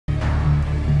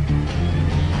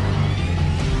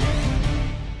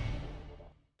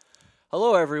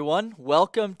Hello, everyone.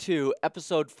 Welcome to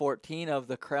episode 14 of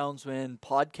the Crownsman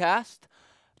podcast.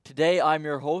 Today, I'm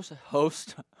your host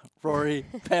Rory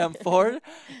Pamford,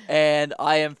 and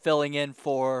I am filling in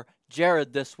for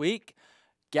Jared this week.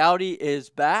 Gowdy is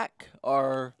back,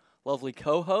 our lovely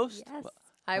co-host. Yes,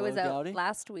 I Hello, was out Gowdy.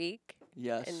 last week,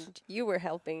 Yes. and you were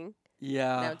helping.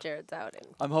 Yeah. Now Jared's out, and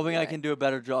I'm hoping I anyway. can do a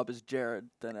better job as Jared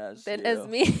than as Then you. as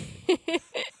me.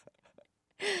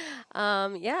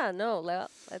 Yeah, no,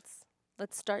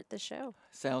 let's start the show.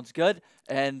 Sounds good.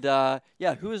 And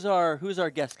who's our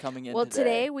guest coming in Well, today?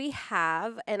 today we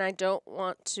have, and I don't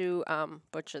want to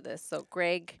butcher this, so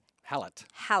Greg Hallett.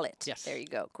 Hallett. There you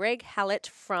go. Greg Hallett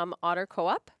from Otter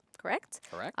Co-op, correct?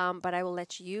 Correct. But I will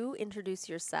let you introduce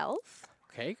yourself.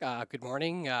 Okay, good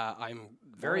morning. I'm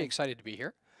very Morning. excited to be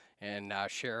here and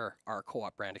share our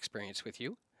co-op brand experience with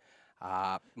you.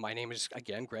 My name is,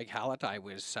 again, Greg Hallett. I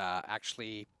was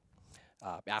actually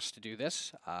asked to do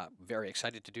this. Very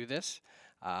excited to do this.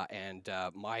 And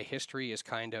my history is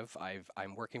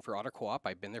I'm working for Otter Co-op.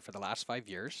 I've been there for the last 5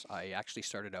 years. I actually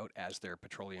started out as their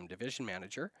petroleum division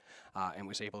manager and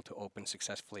was able to open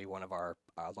successfully one of our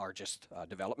largest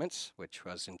developments, which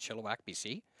was in Chilliwack,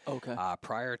 BC. Okay.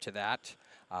 Prior to that,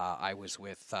 I was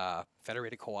with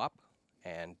Federated Co-op,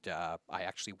 and I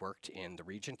actually worked in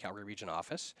the Calgary region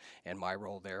office, and my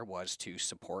role there was to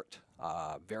support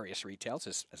various retails.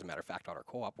 As a matter of fact, Otter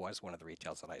Co-op was one of the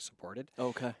retails that I supported.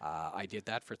 Okay. I did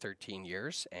that for 13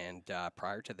 years, and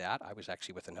prior to that, I was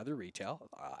actually with another retail,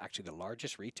 actually the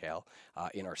largest retail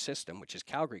in our system, which is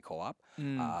Calgary Co-op.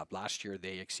 Last year,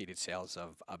 they exceeded sales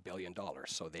of $1 billion,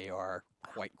 so they are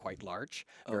quite large,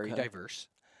 very Okay. diverse.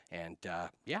 And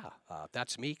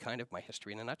that's me, kind of my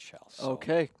history in a nutshell. So.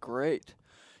 Okay, great.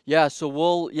 Yeah, so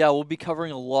we'll be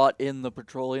covering a lot in the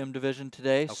petroleum division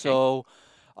today. Okay. So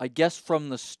I guess from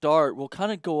the start, we'll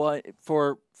kind of go on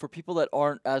for people that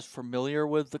aren't as familiar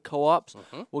with the co-ops.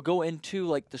 Mhm. We'll go into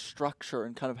like the structure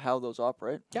and kind of how those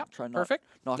operate. Yeah, Try not perfect.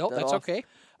 knock No, that that's off. okay.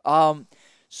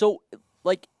 So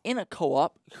like in a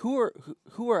co-op, who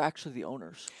are actually the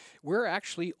owners? We're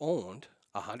actually owned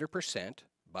 100%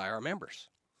 by our members.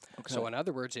 Okay. So in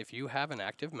other words, if you have an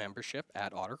active membership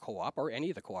at Otter Co-op or any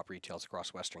of the co-op retails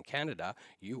across Western Canada,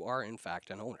 you are in fact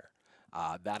an owner.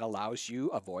 That allows you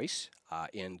a voice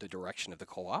in the direction of the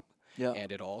co-op, Yeah.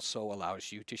 and it also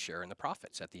allows you to share in the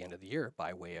profits at the end of the year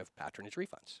by way of patronage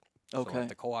refunds. So Okay. if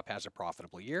the co-op has a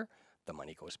profitable year, the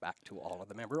money goes back to all of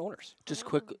the member owners. Just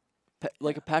quick,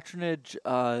 like a patronage,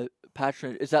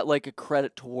 is that like a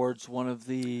credit towards one of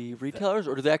the retailers,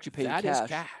 or do they actually pay you That cash? is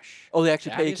cash. Oh, they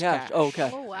actually That pay you is cash. Oh, okay.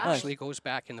 Oh, wow. Nice. Actually goes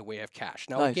back in the way of cash.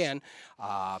 Now Nice. again,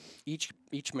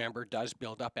 each member does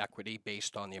build up equity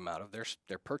based on the amount of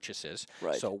their purchases.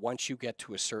 Right. So once you get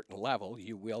to a certain level,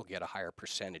 you will get a higher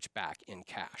percentage back in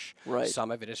cash. Right. Some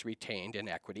of it is retained in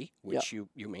equity, which you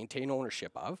maintain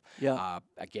ownership of. Yeah.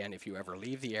 Again, if you ever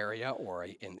leave the area, or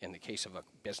in the case of a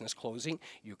business closing,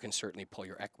 you can certainly pull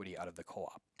your equity out of the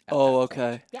co-op. at Oh, that point.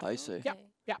 okay. Yeah. I see. Yeah.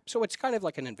 Yeah. So it's kind of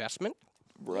like an investment.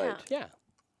 Right. Yeah.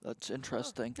 That's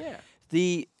interesting. Yeah.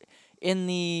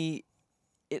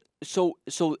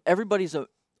 So everybody's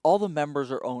all the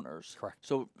members are owners. Correct.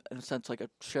 So in a sense, like a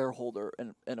shareholder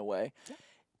in a way. Yeah.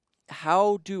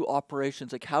 How do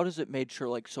operations, like how does it made sure,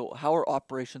 like, so how are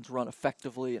operations run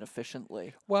effectively and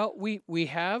efficiently? Well, we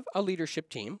have a leadership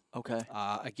team. Okay.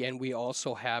 Again, we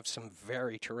also have some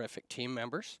very terrific team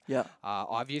members. Yeah.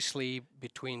 Obviously,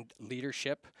 between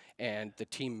leadership and the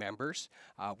team members,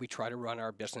 we try to run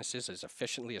our businesses as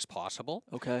efficiently as possible.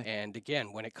 Okay. And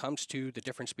again, when it comes to the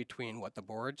difference between what the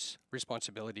board's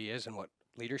responsibility is and what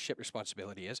leadership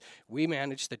responsibility is, we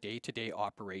manage the day-to-day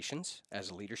operations as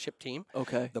a leadership team.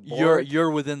 Okay. The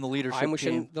You're within the leadership I'm team.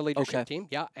 within the leadership Okay. team,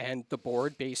 yeah, and the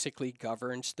board basically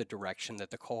governs the direction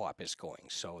that the co-op is going.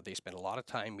 So they spend a lot of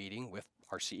time meeting with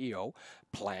our CEO,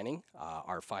 planning.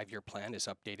 Our 5-year plan is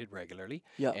updated regularly,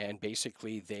 Yeah. and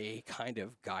basically they kind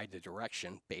of guide the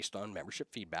direction based on membership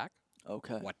feedback,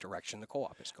 Okay. what direction the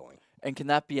co-op is going. And can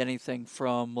that be anything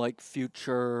from like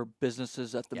future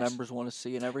businesses that the Yes. members want to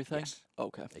see and everything? Yes.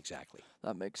 Okay. Exactly.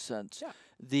 That makes sense. Yeah.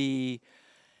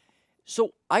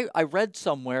 So I read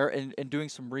somewhere in doing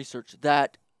some research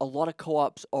that a lot of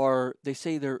co-ops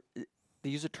they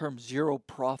use the term zero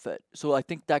profit. So I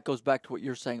think that goes back to what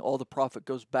you're saying. All the profit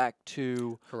goes back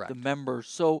to Correct. the members.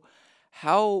 So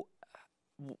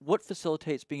what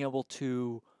facilitates being able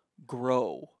to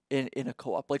grow in a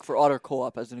co-op, like for Otter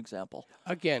Co-op as an example?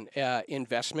 Again,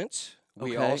 investments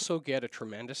We Okay. also get a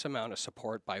tremendous amount of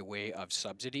support by way of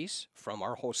subsidies from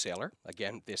our wholesaler.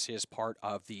 Again, this is part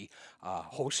of the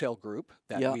wholesale group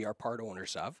that Yeah. we are part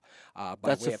owners of, by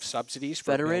That's way a of subsidies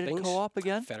for federated buildings. co-op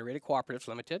again? Federated Cooperatives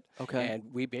Limited. Okay.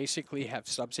 And we basically have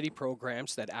subsidy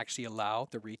programs that actually allow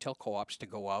the retail co-ops to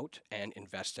go out and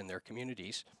invest in their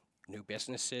communities, new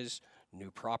businesses,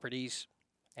 new properties,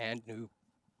 and new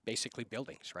basically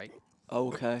buildings, right?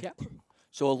 Okay. Yeah.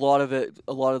 So a lot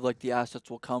of like the assets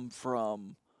will come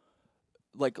from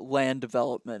like land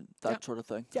development, that Yeah. sort of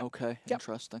thing. Yeah. Okay. Yeah.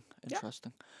 Interesting. Yeah.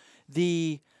 Interesting.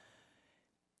 The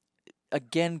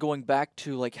again going back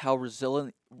to like how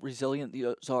resilient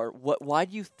these are. Why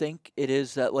do you think it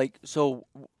is that like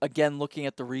again looking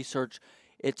at the research,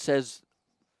 it says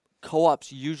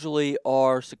co-ops usually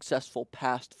are successful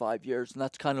past 5 years, and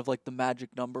that's kind of like the magic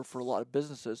number for a lot of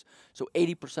businesses. So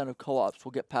 80% of co-ops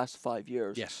will get past 5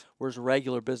 years, Yes. whereas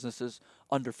regular businesses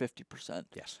under 50%.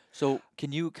 Yes. So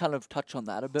can you kind of touch on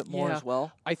that a bit more Yeah. as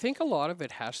well? I think a lot of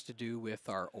it has to do with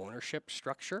our ownership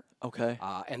structure. Okay.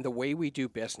 And the way we do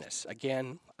business.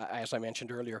 Again, as I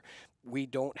mentioned earlier, we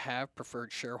don't have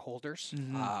preferred shareholders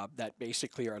that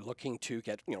basically are looking to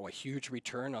get a huge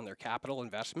return on their capital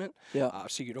investment. Yeah.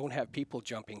 So you don't have people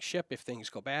jumping ship if things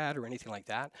go bad or anything like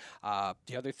that.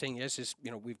 The other thing is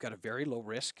we've got a very low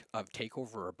risk of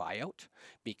takeover or buyout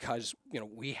because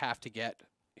we have to get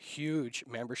huge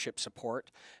membership support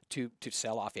to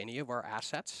sell off any of our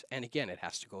assets. And again, it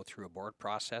has to go through a board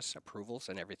process, approvals,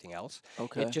 and everything else.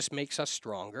 Okay. It just makes us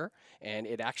stronger, and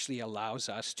it actually allows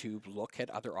us to look at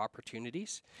other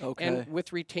opportunities. Okay. And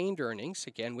with retained earnings,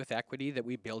 again, with equity that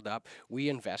we build up, we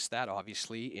invest that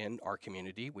obviously in our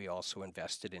community. We also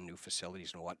invested in new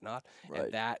facilities and whatnot. Right.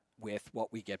 And that, with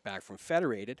what we get back from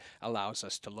Federated, allows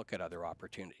us to look at other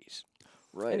opportunities.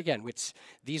 Right. And again,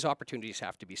 these opportunities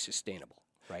have to be sustainable.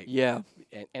 Right. Yeah.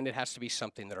 And it has to be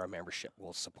something that our membership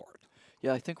will support.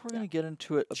 Yeah, I think we're going to get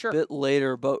into it a Sure. bit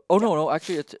later, but no,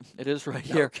 actually it is right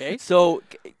here. Okay. So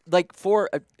like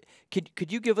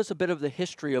could you give us a bit of the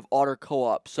history of Otter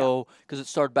Co-op? So because it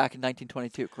started back in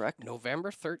 1922, correct?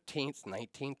 November 13th,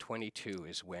 1922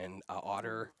 is when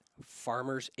Otter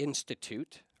Farmers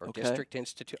Institute or Okay. District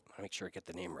Institute. I want to make sure I get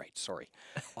the name right. Sorry.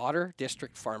 Otter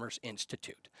District Farmers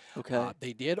Institute. Okay.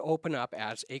 They did open up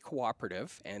as a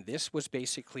cooperative, and this was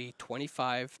basically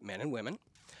 25 men and women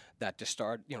that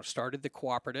started the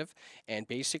cooperative. And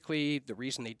basically the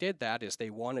reason they did that is they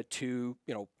wanted to,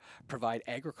 provide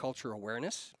agriculture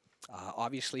awareness.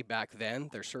 Obviously, back then,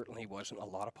 there certainly wasn't a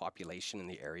lot of population in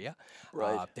the area.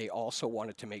 Right. They also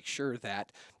wanted to make sure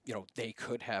that, they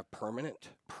could have permanent,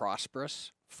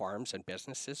 prosperous farms and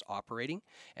businesses operating,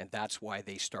 and that's why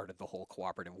they started the whole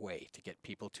cooperative way, to get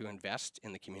people to invest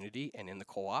in the community and in the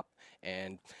co-op.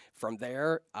 And from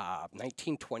there,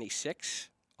 1926,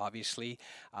 obviously,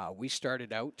 we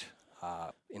started out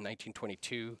in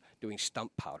 1922 doing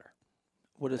stump powder.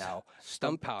 What is Now,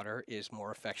 stump powder is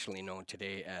more affectionately known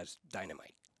today as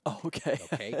dynamite. Oh, okay.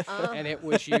 Okay, and it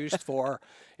was used for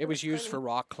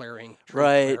rock clearing, tree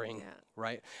Right. clearing, Yeah.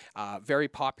 right? Very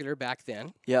popular back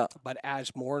then. Yeah. But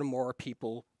as more and more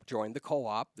people joined the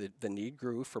co-op, the need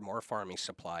grew for more farming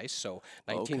supplies. So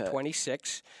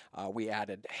 1926, we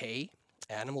added hay,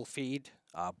 animal feed,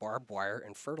 barbed wire,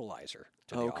 and fertilizer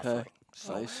to the offering.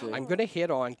 So I see. I'm going to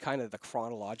hit on kind of the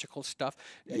chronological stuff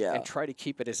Yeah. and try to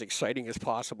keep it as exciting as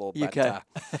possible. You But can.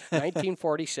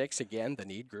 1946, again, the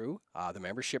need grew, the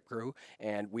membership grew,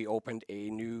 and we opened a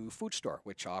new food store,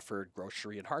 which offered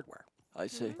grocery and hardware. I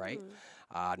see. Right.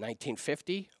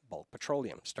 1950, bulk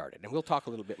petroleum started, and we'll talk a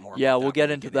little bit more. Yeah, about we'll that get when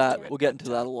we into that. it, We'll get but,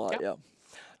 into that a lot. Yeah.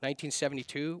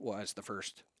 1972 was the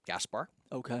first gas bar,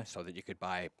 Okay. so that you could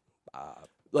buy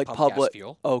Like pump public. gas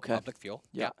fuel. Okay. Public fuel.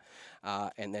 Yeah.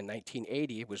 And then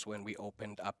 1980 was when we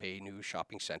opened up a new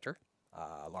shopping center,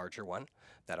 a larger one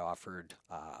that offered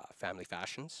family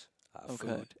fashions, Okay.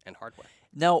 food, and hardware.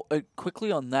 Now,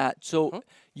 quickly on that. So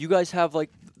you guys have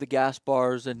like the gas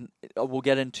bars, and we'll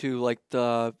get into like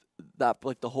the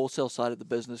wholesale side of the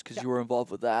business because you were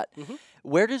involved with that. Mhm.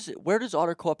 Where does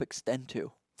Otter Co-op extend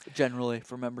to generally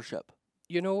for membership?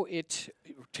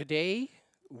 Today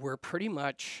we're pretty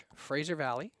much Fraser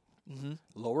Valley, Mm-hmm.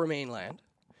 Lower Mainland.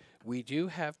 We do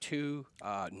have two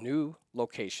new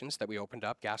locations that we opened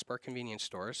up, gas bar convenience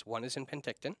stores. One is in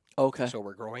Penticton, Okay. so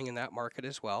we're growing in that market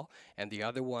as well. And the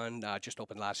other one just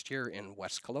opened last year in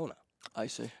West Kelowna. I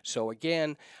see. So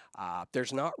again,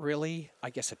 there's not really, I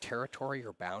guess, a territory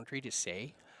or boundary to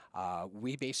say.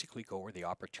 We basically go where the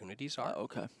opportunities are.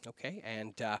 Okay. Okay,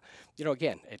 and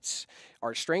again, it's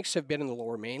our strengths have been in the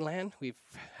Lower Mainland. We've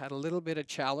had a little bit of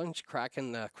challenge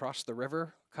cracking the across the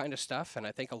river kind of stuff, and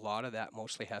I think a lot of that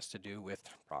mostly has to do with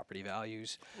property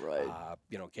values. Right.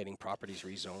 Getting properties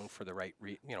rezoned for the right,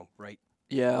 right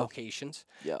Yeah. locations.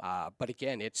 Yeah. But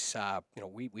again, it's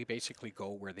we basically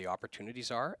go where the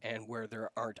opportunities are and where there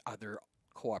aren't other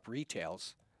co-op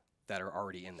retails that are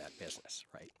already in that business,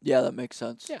 right? Yeah, that makes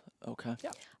sense. Yeah. Okay.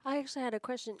 Yeah. I actually had a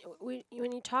question. When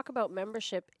you talk about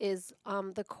membership, is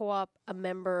the co-op a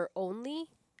member only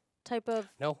type of?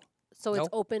 No. So it's No.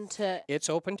 open to. It's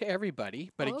open to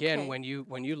everybody, but again, Okay.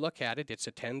 when you look at it, it's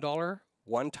a $10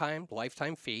 one-time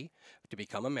lifetime fee to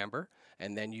become a member,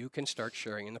 and then you can start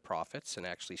sharing in the profits and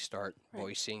actually start Right.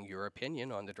 voicing your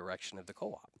opinion on the direction of the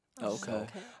co-op. Okay.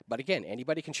 But again,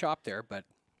 anybody can shop there, but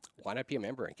why not be a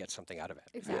member and get something out of it?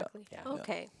 Exactly. Yeah.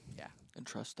 Okay.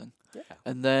 Interesting. Yeah.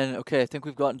 And then, okay, I think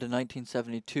we've gotten to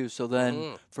 1972. So then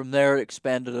Mhm. from there, it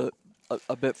expanded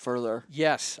a bit further.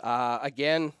 Yes.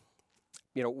 Again,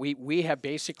 we have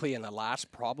basically in the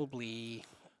last probably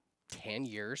 10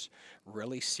 years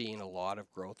really seen a lot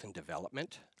of growth and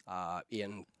development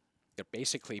in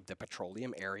basically the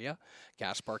petroleum area,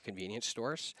 gas bar convenience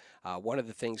stores. One of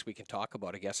the things we can talk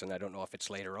about, I guess, and I don't know if it's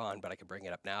later on, but I can bring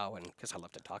it up now and because I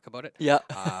love to talk about it. Yeah.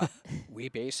 We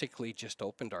basically just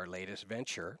opened our latest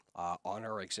venture on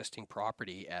our existing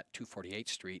property at 248th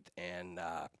Street and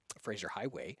Fraser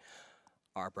Highway,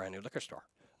 our brand new liquor store.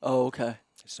 Oh, okay.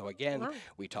 So again, Wow.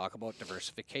 we talk about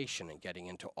diversification and getting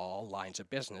into all lines of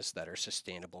business that are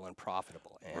sustainable and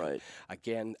profitable. And Right.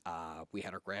 again, we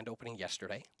had our grand opening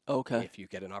yesterday. Okay. If you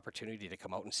get an opportunity to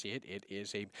come out and see it, it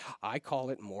is I call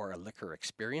it more a liquor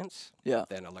experience Yeah.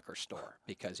 than a liquor store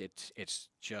because it's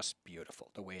just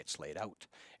beautiful the way it's laid out.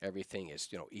 Everything is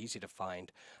easy to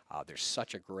find. There's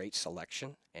such a great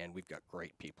selection, and we've got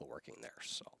great people working there.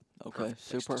 So Okay. perfect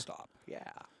place Super. to stop.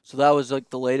 Yeah. So that was like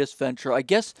the latest venture. I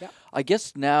guess. Yep. I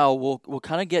guess now we'll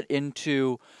kind of get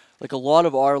into like a lot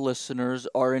of our listeners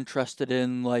are interested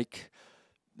in like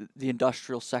the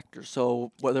industrial sector.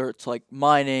 So whether it's like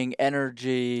mining,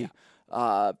 energy,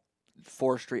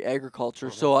 forestry, agriculture.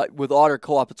 So with Otter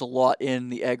Co-op, it's a lot in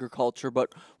the agriculture,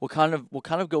 but we'll kind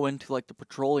of go into like the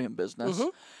petroleum business.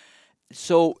 Mhm.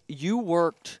 So you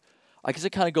worked. I guess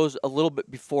it kind of goes a little bit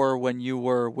before when you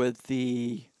were with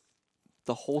the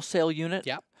wholesale unit.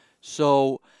 Yep.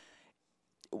 So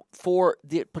for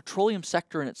the petroleum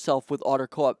sector in itself with Otter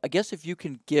Co-op, I guess if you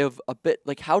can give a bit,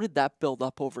 like how did that build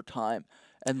up over time?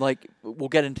 And like we'll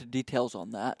get into details on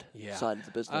that Yeah. side of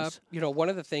the business. One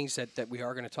of the things that we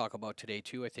are going to talk about today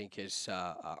too, I think, is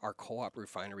our co-op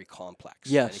refinery complex.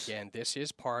 Yes. And again, this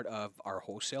is part of our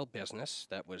wholesale business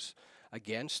that was,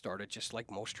 again, started just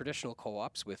like most traditional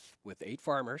co-ops with 8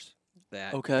 farmers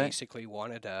that Okay. basically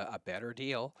wanted a better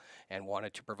deal and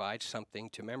wanted to provide something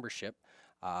to membership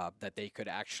that they could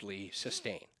actually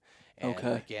sustain. And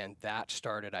Okay. again, that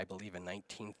started, I believe, in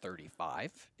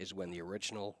 1935 is when the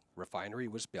original refinery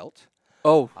was built.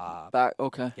 Oh, Uh, back.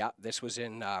 Okay. yeah, this was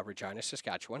in Regina,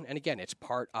 Saskatchewan. And again, it's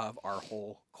part of our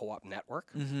whole co-op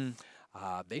network.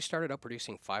 Mm-hmm. They started out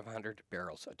producing 500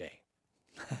 barrels a day,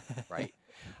 right?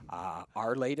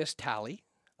 Our latest tally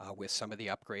with some of the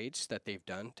upgrades that they've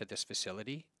done to this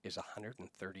facility is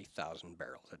 130,000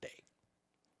 barrels a day.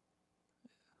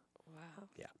 Wow.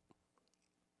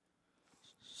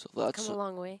 So that's Come a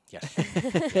long way.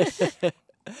 Yes.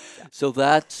 so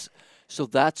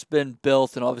that's been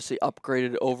built and obviously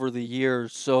upgraded over the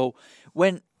years. So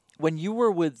when you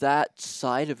were with that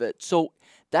side of it, so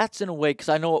that's in a way because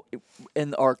I know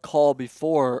in our call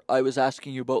before I was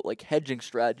asking you about like hedging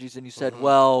strategies, and you said, Mhm.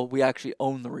 well, we actually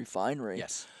own the refinery.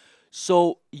 Yes.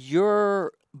 So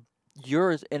you're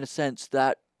in a sense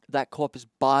that co-op is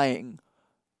buying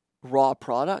raw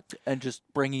product and just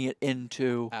bringing it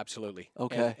into. Absolutely.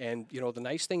 Okay. And the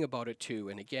nice thing about it too,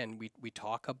 and again, we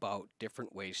talk about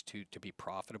different ways to be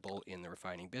profitable in the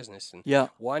refining business. And Yeah.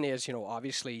 one is,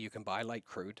 obviously you can buy light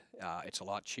crude. It's a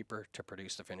lot cheaper to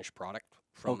produce the finished product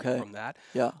from that.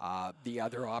 Yeah. The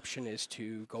other option is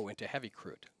to go into heavy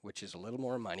crude, which is a little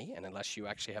more money. And unless you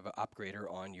actually have an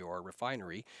upgrader on your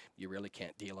refinery, you really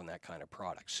can't deal in that kind of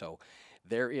product. So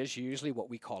there is usually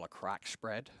what we call a crack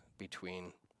spread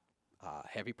between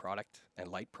heavy product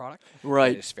and light product.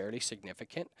 Right. It is fairly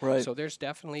significant. Right. So there's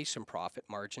definitely some profit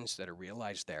margins that are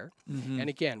realized there. Mm-hmm. And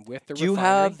again, with the Do you refinery,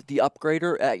 have the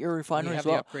upgrader at your refinery we as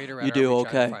have well? the upgrader You at do, our Regina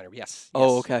okay. refinery. Yes.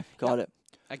 Oh, yes. okay. Got it.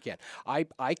 Again,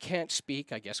 I can't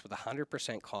speak, I guess, with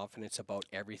 100% confidence about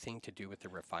everything to do with the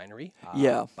refinery.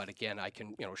 Yeah. But again, I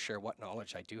can share what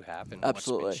knowledge I do have and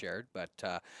Absolutely. what's been shared.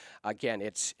 But again,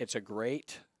 it's a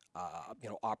great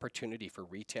opportunity for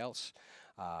retails.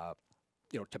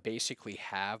 To basically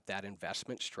have that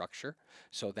investment structure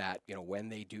so that, when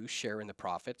they do share in the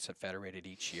profits at Federated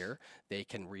each year, they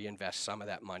can reinvest some of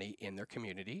that money in their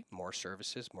community, more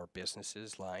services, more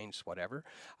businesses, lines, whatever,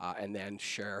 and then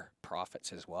share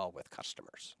profits as well with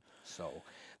customers. So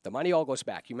the money all goes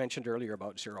back. You mentioned earlier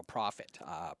about zero profit.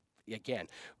 Again,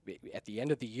 at the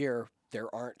end of the year,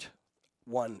 there aren't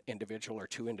one individual or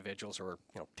two individuals or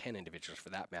 10 individuals for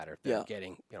that matter that are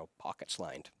getting pockets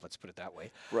lined, let's put it that way.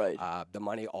 Right. The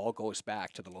money all goes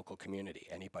back to the local community,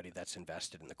 anybody that's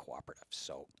invested in the cooperative.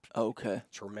 So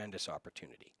tremendous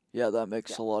opportunity. Yeah, that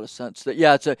makes a lot of sense.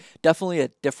 It's definitely a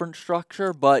different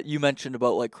structure, but you mentioned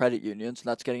about like credit unions, and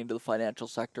that's getting into the financial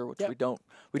sector, which we don't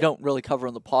really cover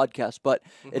on the podcast, but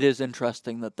it is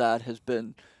interesting that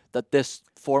this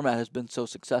format has been so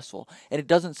successful. And it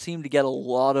doesn't actually seem to get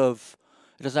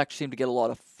a lot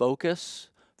of focus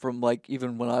from, like,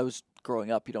 even when I was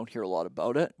growing up, you don't hear a lot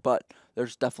about it, but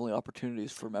there's definitely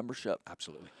opportunities for membership.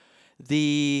 Absolutely.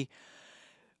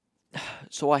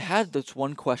 So I had this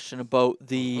one question about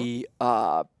in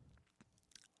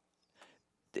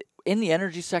the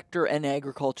energy sector and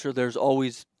agriculture, there's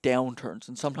always downturns,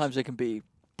 and sometimes they can be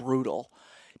brutal.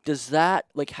 Does that,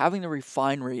 like having the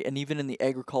refinery and even in the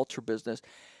agriculture business,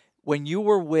 when you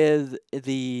were with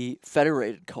the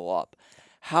Federated Co-op,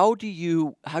 how do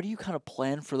you kind of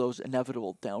plan for those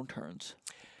inevitable downturns?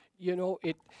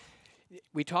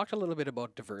 We talked a little bit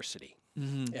about diversity.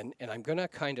 And I'm going to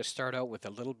kind of start out with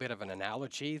a little bit of an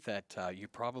analogy that you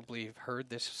probably have heard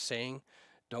this saying,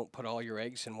 don't put all your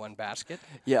eggs in one basket.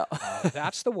 Yeah.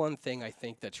 That's the one thing I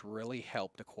think that's really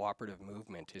helped the cooperative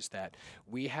movement is that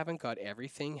we haven't got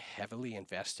everything heavily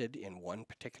invested in one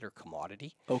particular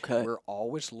commodity. Okay. We're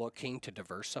always looking to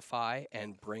diversify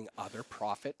and bring other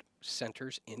profit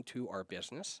centers into our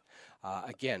business.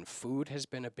 Again, food has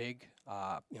been a big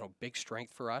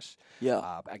strength for us.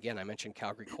 Yeah. Again, I mentioned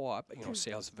Calgary Co-op,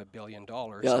 sales of $1 billion.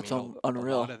 Yeah, that's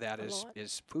unreal. A lot of that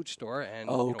is food store and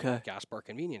gas bar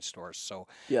convenience stores. So,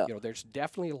 there's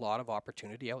definitely a lot of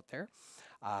opportunity out there.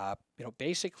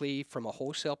 Basically from a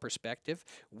wholesale perspective,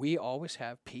 we always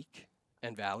have peak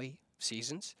and valley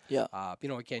seasons. Yeah.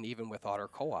 Again, even with Otter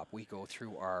Co-op, we go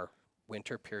through our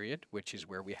winter period, which is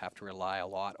where we have to rely a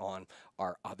lot on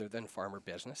our other than farmer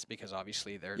business because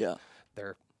obviously they're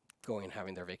going and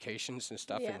having their vacations and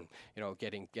stuff and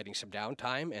getting some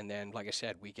downtime, and then like I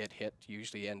said, we get hit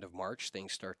usually end of March,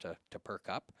 things start to perk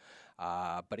up.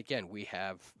 But again, we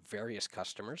have various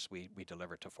customers. We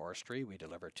deliver to forestry, we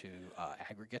deliver to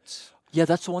aggregates. Yeah,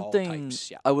 that's the one thing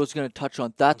types, I was going to touch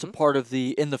on. That's a part of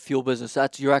in the fuel business.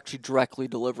 You're actually directly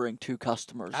delivering to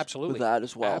customers. Absolutely. With that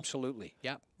as well. Absolutely.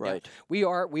 Yeah. Right.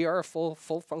 Yeah. We are a full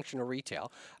functional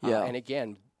retail. Yeah. And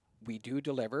again, we do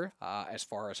deliver as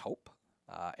far as Hope.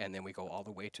 And then we go all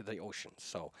the way to the ocean.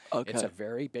 So it's a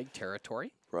very big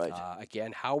territory. Right.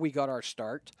 Again, how we got our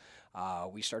start,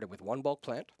 we started with one bulk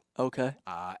plant. Okay.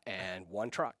 And one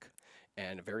truck.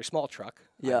 And a very small truck.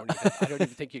 Yeah. I don't even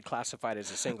think you'd classify it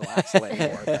as a single axle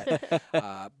anymore.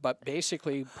 But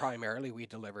basically, primarily, we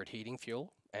delivered heating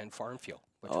fuel and farm fuel,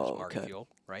 which was market fuel,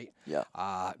 right? Yeah.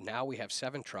 Now we have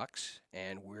 7 trucks,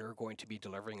 and we're going to be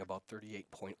delivering about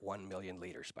 38.1 million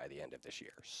liters by the end of this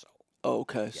year. So.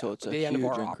 Okay, so it's a the end huge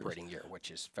of our increase. operating year,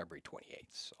 which is February 28th.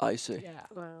 So. I see. Yeah.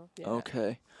 Wow. Yeah.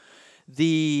 Okay.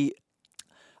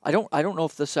 I don't know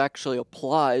if this actually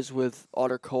applies with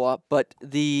Otter Co-op, but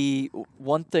the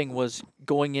one thing was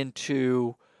going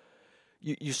into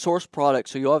you source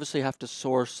products, so you obviously have to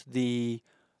source the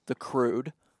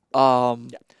crude.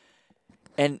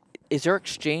 And is there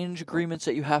exchange agreements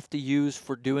that you have to use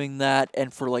for doing that,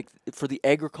 and for the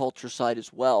agriculture side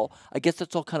as well? I guess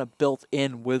that's all kind of built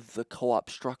in with the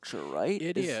co-op structure, right?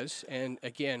 It is. And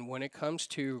again, when it comes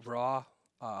to raw,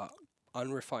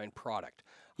 unrefined product,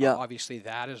 obviously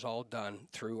that is all done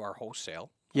through our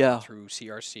wholesale, through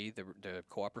CRC, the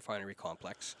Co-op Refinery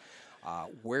Complex.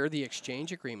 Where the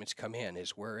exchange agreements come in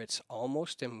is where it's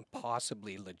almost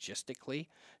impossibly logistically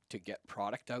to get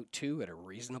product out to at a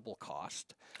reasonable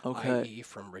cost, i.e.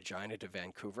 from Regina to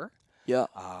Vancouver. Yeah.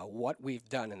 What we've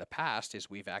done in the past is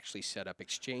we've actually set up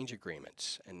exchange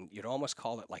agreements, and you'd almost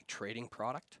call it like trading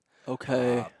product.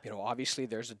 Okay. Obviously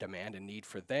there's a demand and need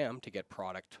for them to get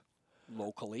product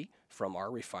locally from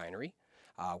our refinery,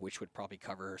 which would probably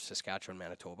cover Saskatchewan,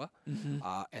 Manitoba.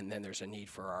 And then there's a need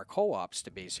for our co-ops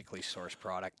to basically source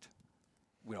product,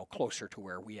 closer to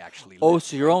where we actually live. Oh,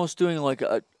 so you're almost doing like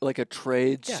a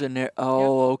trade scenario.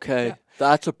 Oh, okay. Yeah.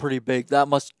 That's a pretty big. That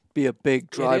must be a big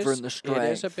driver in the strength.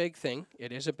 It is a big thing.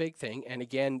 It is a big thing. And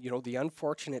again, the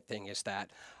unfortunate thing is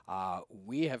that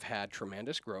we have had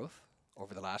tremendous growth.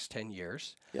 over the last 10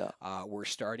 years. Yeah. We're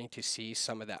starting to see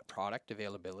some of that product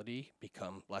availability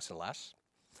become less and less.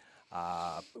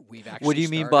 We've actually What do you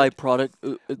mean by started- product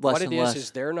less what and it less?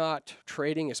 is they're not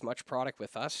trading as much product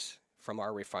with us from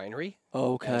our refinery as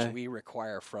Okay. we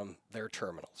require from their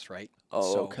terminals, right?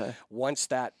 Oh, So okay. once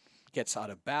that gets out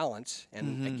of balance,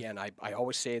 and again, I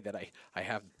always say that I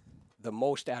have the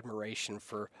most admiration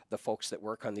for the folks that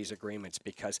work on these agreements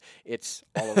because it's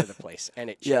all over the place and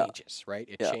it Yeah. changes, right?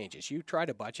 It Yeah. changes. You try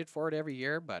to budget for it every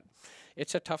year, but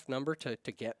it's a tough number to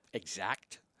get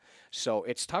exact. So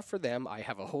it's tough for them. I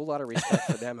have a whole lot of respect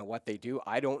for them and what they do.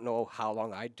 I don't know how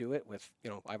long I'd do it with,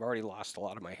 I've already lost a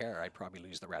lot of my hair. I'd probably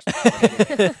lose the rest of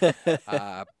it. But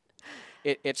anyway,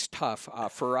 it's tough.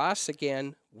 For us,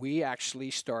 again, we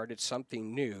actually started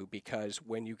something new because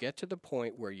when you get to the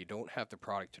point where you don't have the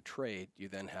product to trade, you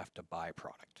then have to buy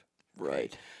product. okay?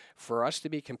 Right. For us to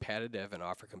be competitive and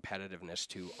offer competitiveness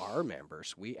to our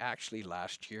members, we actually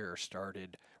last year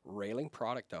started railing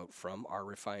product out from our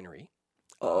refinery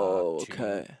Oh, to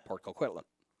okay. Port Coquitlam.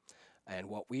 And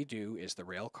what we do is the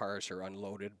rail cars are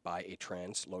unloaded by a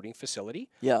transloading facility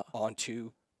Yeah.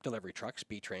 onto delivery trucks,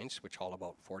 B trains, which haul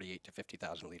about 48 to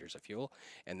 50,000 liters of fuel,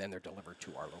 and then they're delivered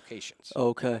to our locations.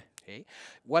 Okay. Okay.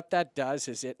 What that does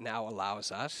is it now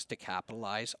allows us to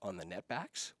capitalize on the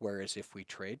netbacks, whereas if we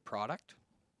trade product,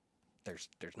 there's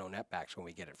no netbacks when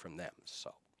we get it from them.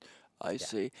 So I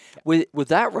see. Yeah. With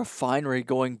that refinery,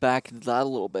 going back into that a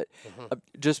little bit, Mhm.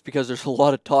 just because there's a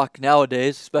lot of talk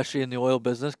nowadays, especially in the oil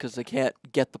business, because they can't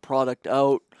get the product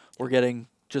out, we're getting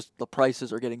just the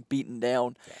prices are getting beaten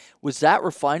down. Yes. Was that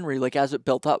refinery, like as it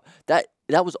built up, that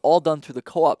was all done through the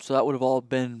co-op, so that would have all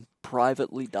been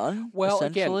privately done, Well,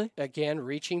 essentially? again,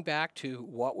 reaching back to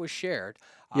what was shared.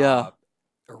 Yeah.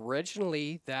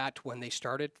 Originally, that when they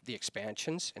started the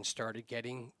expansions and started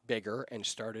getting bigger and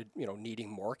started, needing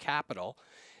more capital,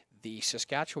 the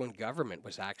Saskatchewan government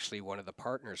was actually one of the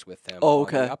partners with them Oh, on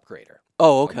okay. the upgrader.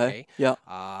 Oh, okay. Okay.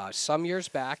 Yeah, Some years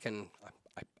back, and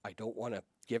I don't want to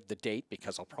give the date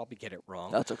because I'll probably get it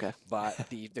wrong, that's okay. but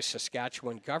the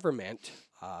Saskatchewan government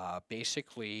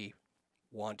basically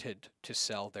wanted to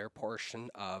sell their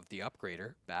portion of the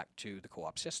upgrader back to the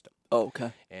co-op system. Oh,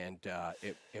 okay. And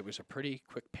it was a pretty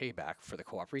quick payback for the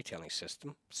co-op retailing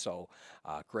system. So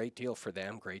great deal for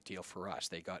them, great deal for us.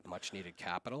 They got much needed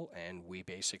capital, and we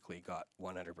basically got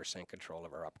 100% control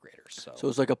of our upgraders. So it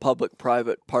was like a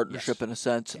public-private partnership Yes. in a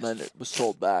sense, and Yes. then it was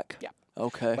sold back. Yeah.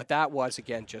 Okay. But that was,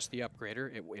 again, just the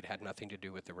upgrader. It had nothing to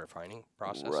do with the refining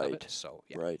process of Right. it. So,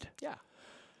 yeah. Right. Yeah.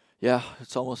 Yeah,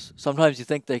 it's almost, sometimes you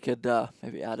think they could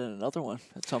maybe add in another one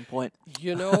at some point.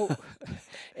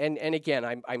 And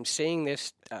again, I'm saying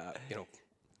this,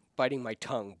 biting my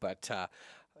tongue, but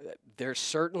there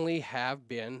certainly have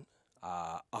been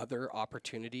other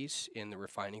opportunities in the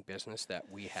refining business that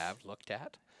we have looked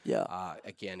at. Yeah.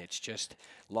 Again, it's just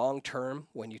long term.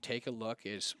 When you take a look,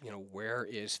 where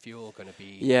is fuel going to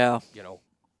be? Yeah.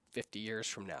 50 years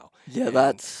from now. Yeah, And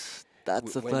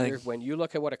that's the when thing. when you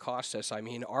look at what it cost us, I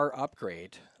mean, our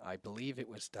upgrade, I believe it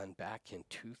was done back in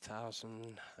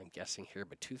 2000, I'm guessing here,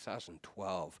 but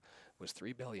 2012 was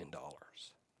 $3 billion. That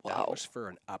Wow. was for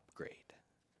an upgrade.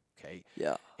 Okay.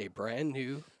 Yeah. A brand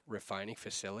new refining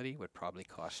facility would probably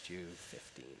cost you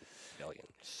 $15 billion.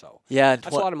 So Yeah, and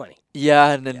that's a lot of money.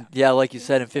 yeah, and then like you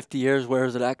said, in 50 years, where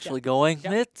is it actually going?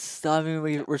 Yeah. It's, I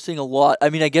mean, we're seeing a lot. I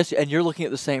mean, I guess, and you're looking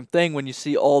at the same thing when you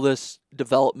see all this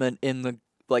development in the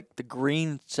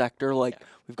green sector. Like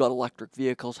we've got electric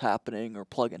vehicles happening or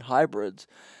plug-in hybrids.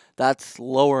 That's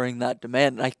lowering that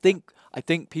demand. And I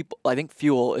think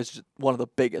fuel is just one of the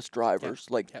biggest drivers.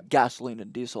 Like gasoline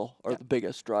and diesel are the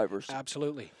biggest drivers.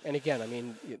 Absolutely. And again, I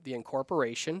mean, the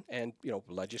incorporation and,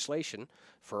 legislation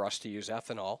for us to use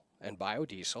ethanol and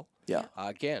biodiesel,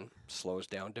 again, slows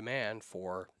down demand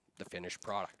for the finished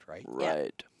product, right?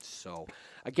 Right. So,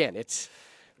 again,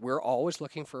 we're always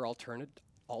looking for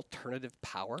alternative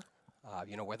power,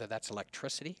 whether that's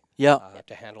electricity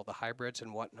to handle the hybrids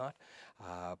and whatnot.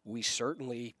 We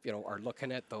certainly, are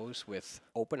looking at those with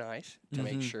open eyes to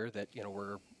make sure that,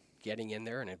 we're getting in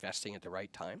there and investing at the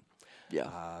right time.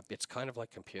 Yeah. It's kind of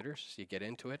like computers. You get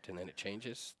into it, and then it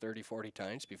changes 30, 40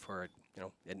 times before it,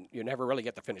 and you never really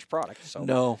get the finished product. So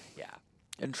No. Yeah.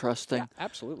 Interesting. Yeah,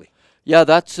 absolutely. Yeah,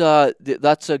 that's a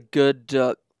good.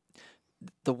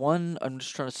 The one I'm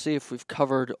just trying to see if we've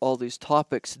covered all these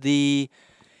topics.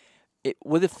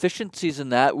 With efficiencies in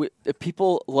that,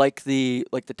 people like the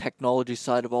technology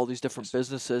side of all these different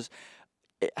businesses.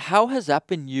 How has that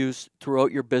been used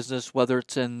throughout your business, whether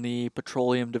it's in the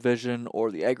petroleum division or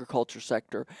the agriculture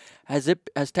sector? Has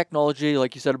technology,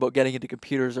 like you said about getting into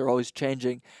computers, are always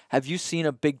changing. Have you seen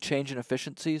a big change in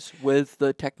efficiencies with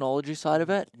the technology side of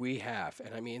it? We have,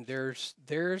 and I mean, there's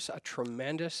a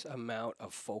tremendous amount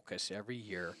of focus every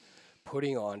year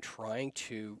putting on trying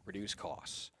to reduce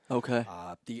costs. Okay.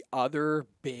 The other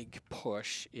big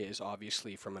push is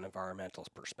obviously from an environmental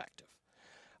perspective.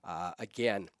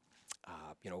 Again,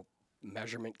 you know,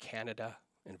 Measurement Canada,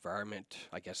 Environment,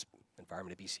 I guess,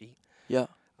 Environment of BC. Yeah.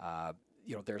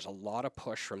 You know, there's a lot of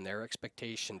push from their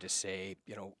expectation to say,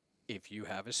 you know, if you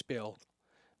have a spill,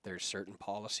 there's certain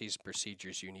policies and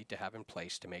procedures you need to have in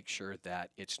place to make sure that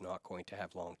it's not going to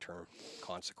have long-term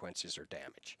consequences or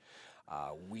damage.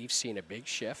 We've seen a big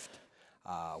shift.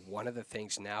 One of the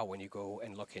things now, when you go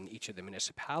and look in each of the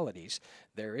municipalities,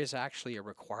 there is actually a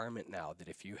requirement now that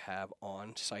if you have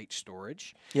on-site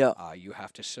storage, Yeah. you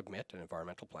have to submit an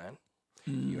environmental plan.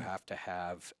 Mm. You have to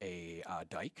have a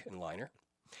dike and liner,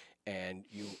 and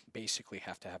you basically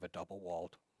have to have a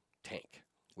double-walled tank,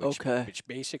 Okay. which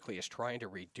basically is trying to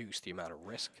reduce the amount of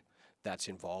risk that's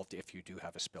involved if you do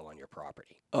have a spill on your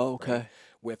property. Oh, okay. Right?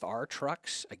 With our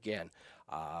trucks, again,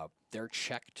 they're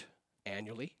checked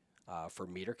annually for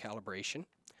meter calibration.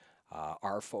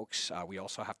 Our folks, we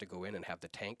also have to go in and have the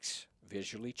tanks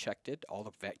visually checked, all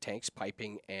the tanks,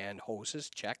 piping, and hoses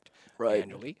checked Right.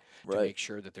 annually to Right. make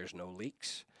sure that there's no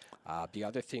leaks. The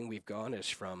other thing we've gone is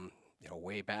from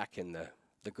way back in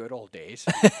the good old days,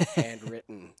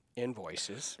 handwritten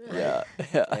invoices, right? Yeah.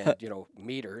 Yeah. And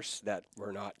meters that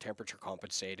were not temperature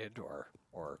compensated or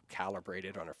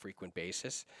calibrated on a frequent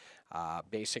basis.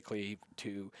 Basically,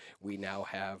 we now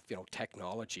have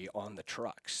technology on the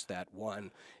trucks that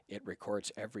it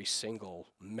records every single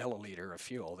milliliter of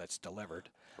fuel that's delivered.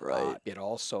 Right. It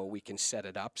also, we can set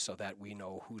it up so that we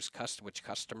know which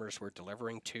customers we're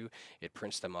delivering to. It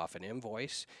prints them off an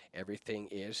invoice. Everything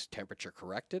is temperature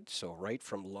corrected, so right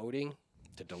from loading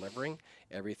to delivering,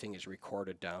 everything is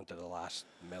recorded down to the last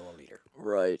milliliter.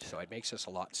 Right. So it makes us a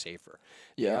lot safer.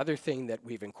 Yeah. The other thing that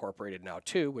we've incorporated now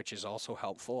too, which is also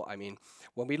helpful, I mean,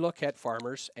 when we look at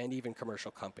farmers and even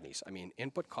commercial companies, I mean,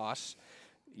 input costs,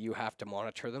 you have to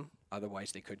monitor them,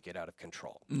 otherwise they could get out of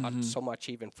control. Not so much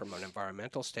even from an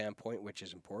environmental standpoint, which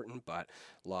is important, but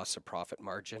loss of profit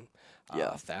margin,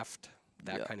 Yeah. theft,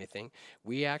 that Yeah. kind of thing.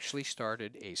 We actually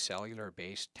started a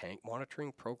cellular-based tank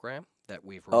monitoring program that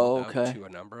we've Oh, rolled okay. out to a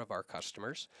number of our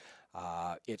customers.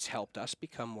 It's helped us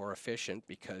become more efficient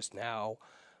because now,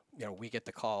 we get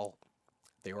the call,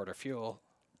 they order fuel,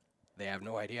 they have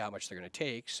no idea how much they're going to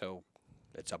take, so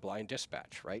it's a blind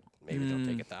dispatch, right? Maybe they'll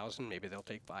take 1,000, maybe they'll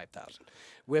take 5,000.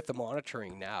 With the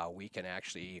monitoring now, we can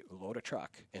actually load a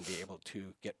truck and be able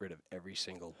to get rid of every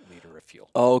single liter of fuel.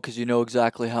 Oh, because you know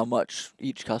exactly how much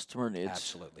each customer needs.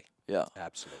 Absolutely. Yeah.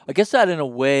 Absolutely. I guess that in a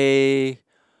way,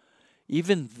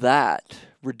 even that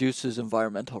reduces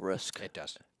environmental risk It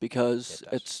does. because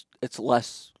It does. it's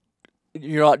less.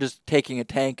 You're not just taking a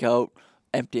tank out,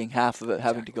 emptying half of it,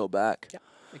 having to Exactly. go back. Yeah,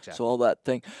 exactly. So all that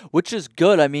thing, which is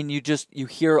good. I mean, you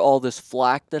hear all this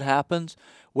flack that happens,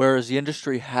 whereas the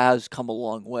industry has come a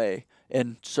long way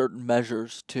in certain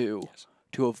measures Yes.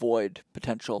 to avoid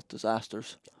potential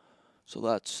disasters. So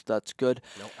that's good.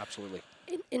 No, absolutely.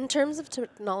 In terms of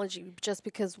technology, just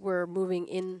because we're moving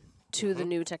into the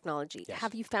new technology, Yes.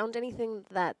 have you found anything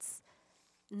that's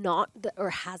not or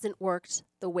hasn't worked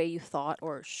the way you thought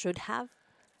or should have?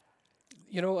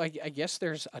 I guess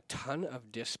there's a ton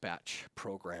of dispatch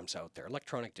programs out there,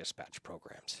 electronic dispatch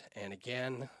programs. And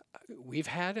again, we've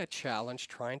had a challenge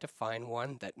trying to find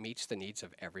one that meets the needs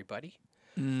of everybody.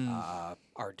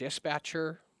 Our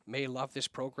dispatcher may love this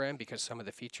program because some of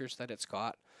the features that it's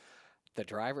got. The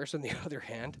drivers, on the other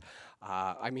hand,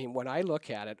 I mean, when I look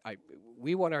at it,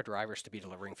 we want our drivers to be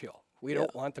delivering fuel. We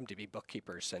don't want them to be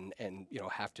bookkeepers and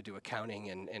have to do accounting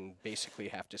and basically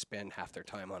have to spend half their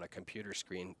time on a computer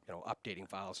screen, updating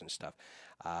files and stuff.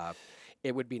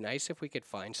 It would be nice if we could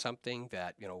find something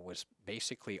that, was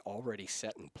basically already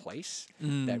set in place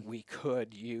that we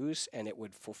could use, and it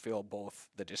would fulfill both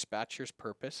the dispatcher's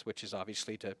purpose, which is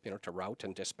obviously to route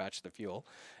and dispatch the fuel,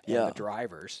 and Yeah. the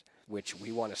drivers, which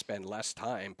we want to spend less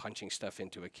time punching stuff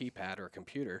into a keypad or a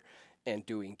computer and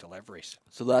doing deliveries.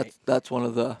 So right? that's one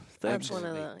of the things. That's one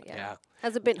of the Absolutely. Yeah.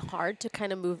 Has it been hard to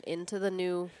kind of move into the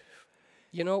new?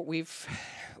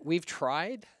 We've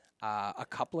tried a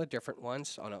couple of different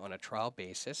ones on a trial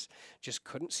basis, just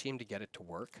couldn't seem to get it to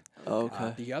work.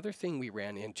 Okay. The other thing we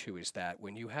ran into is that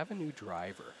when you have a new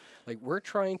driver, like we're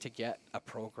trying to get a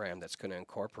program that's going to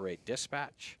incorporate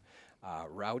dispatch,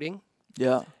 routing,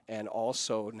 Yeah. and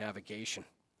also navigation.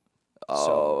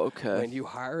 Oh, okay. when you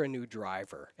hire a new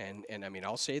driver, and I mean,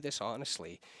 I'll say this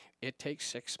honestly, it takes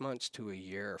 6 months to a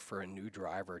year for a new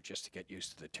driver just to get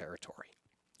used to the territory.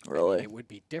 I mean, Really? it would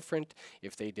be different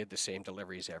if they did the same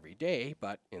deliveries every day,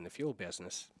 but in the fuel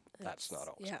business, that's not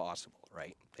always yeah. possible,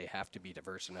 right? They have to be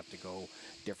diverse enough to go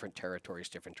different territories,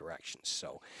 different directions.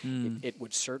 So Hmm. it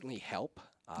would certainly help,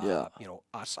 Yeah.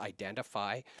 us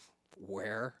identify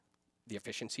where the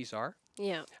efficiencies are.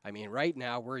 Yeah. I mean, right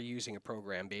now we're using a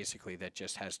program basically that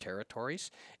just has territories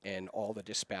and all the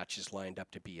dispatches lined up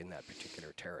to be in that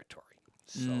particular territory.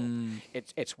 So Mm.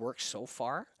 it's worked so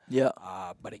far. Yeah.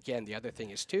 But again, the other thing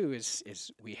is too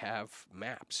is we have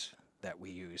maps that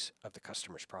we use of the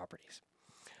customer's properties.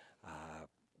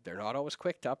 They're not always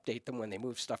quick to update them when they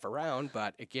move stuff around,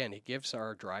 but again, it gives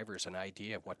our drivers an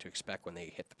idea of what to expect when they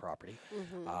hit the property.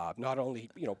 Not only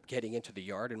getting into the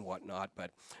yard and whatnot, but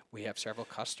we have several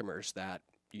customers that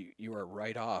you are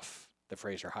right off the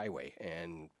Fraser Highway,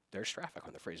 and there's traffic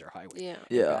on the Fraser Highway. Yeah.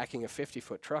 Yeah. Backing a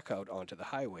 50-foot truck out onto the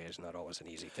highway is not always an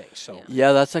easy thing. So Yeah.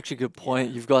 Yeah, that's actually a good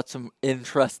point. You've got some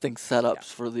interesting setups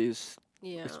for these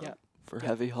Yeah. yeah, for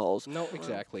heavy hauls. no,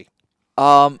 exactly.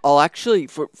 I'll actually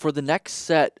for the next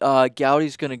set,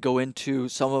 Gowdy's going to go into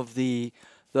some of the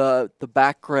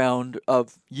background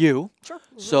of you. Sure.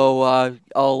 So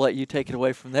I'll let you take it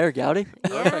away from there, Gowdy.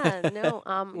 Yeah, no.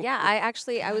 Yeah,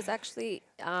 I was actually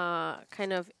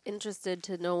kind of interested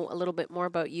to know a little bit more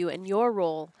about you and your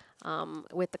role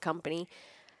with the company.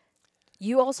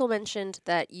 You also mentioned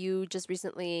that you just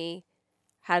recently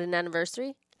had an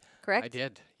anniversary, correct? I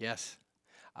did, yes.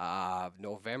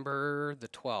 November the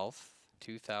 12th,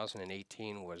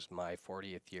 2018 was my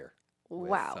 40th year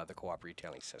Wow. with the co-op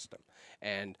retailing system,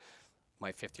 and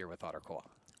my 5th year with Otter Co-op.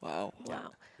 Wow.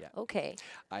 Wow. Yeah. Okay.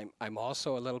 I'm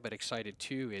also a little bit excited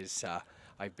too. Is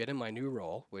I've been in my new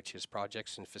role, which is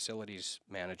projects and facilities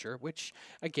manager, which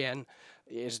again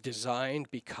is designed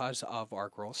because of our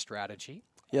growth strategy.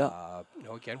 Yeah.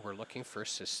 Again, we're looking for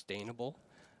sustainable,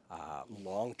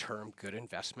 long-term good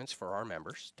investments for our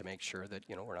members to make sure that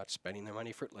we're not spending their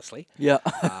money fruitlessly. Yeah.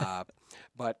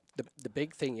 But the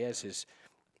big thing is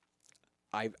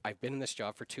I've been in this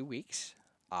job for 2 weeks.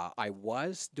 I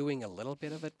was doing a little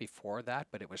bit of it before that,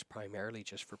 but it was primarily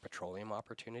just for petroleum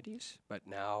opportunities. But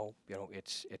now,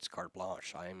 it's carte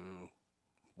blanche. I'm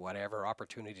whatever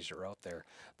opportunities are out there,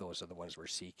 those are the ones we're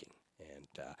seeking. And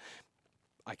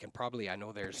I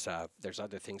know there's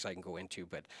other things I can go into,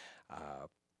 but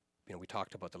we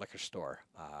talked about the liquor store.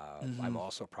 I'm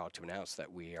also proud to announce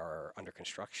that we are under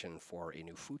construction for a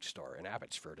new food store in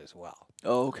Abbotsford as well.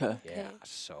 Oh, okay. Yeah, Okay.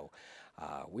 so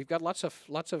we've got lots of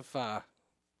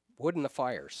wood in the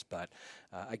fires, but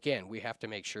again, we have to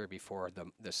make sure before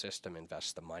the system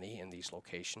invests the money in these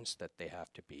locations that they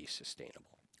have to be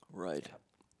sustainable. Right.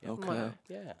 Yeah. Okay. Wow.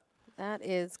 Yeah. That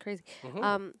is crazy.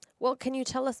 Mhm. Well, can you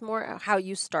tell us more how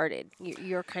you started,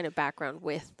 your kind of background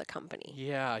with the company?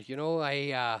 Yeah,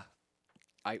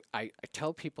 I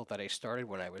tell people that I started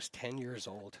when I was 10 years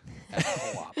old at a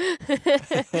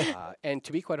co-op. And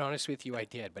to be quite honest with you, I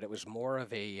did, but it was more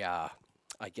of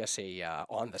I guess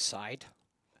on the side.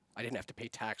 I didn't have to pay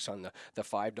tax on the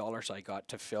 $5 I got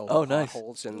to fill Oh, the nice.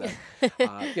 potholes in the,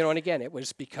 and again, it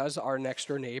was because our next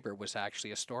door neighbor was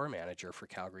actually a store manager for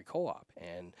Calgary Co-op,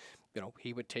 and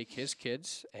he would take his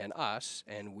kids and us,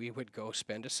 and we would go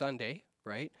spend a Sunday,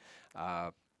 right,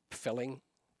 filling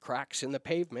cracks in the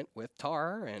pavement with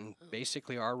tar, and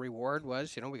basically our reward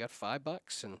was, we got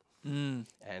 $5,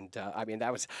 and I mean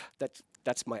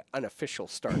that's my unofficial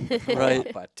start, with co-op,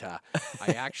 Right. but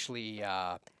I actually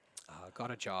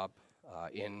got a job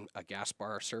in a gas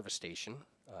bar service station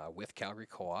with Calgary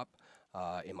Co-op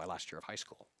in my last year of high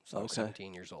school. So I was Okay.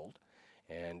 17 years old,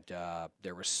 and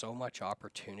there was so much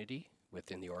opportunity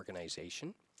within the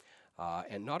organization.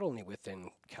 And not only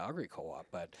within Calgary Co-op,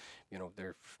 but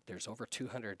there's over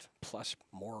 200 plus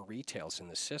more retails in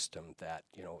the system that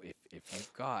if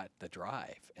you've got the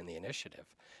drive and the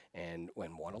initiative and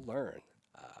want to learn,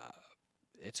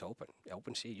 it's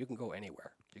open seat. You can go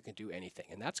anywhere. You can do anything,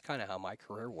 and that's kind of how my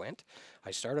career went.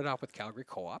 I started off with Calgary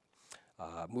Co-op.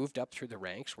 Moved up through the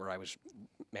ranks where I was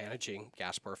managing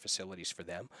gas bar facilities for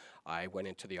them. I went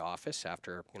into the office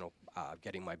after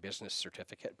getting my business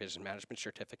management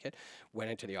certificate. Went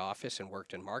into the office and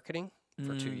worked in marketing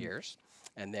for 2 years,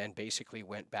 and then basically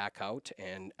went back out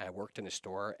and I worked in a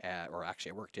store I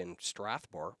worked in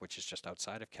Strathmore, which is just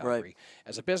outside of Calgary,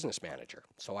 as a business manager.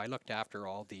 So I looked after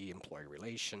all the employee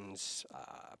relations.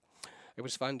 it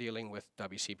was fun dealing with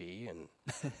WCB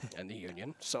and the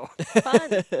union. So Fun.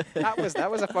 that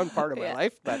was a fun part of my Yeah.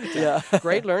 life, but Yeah.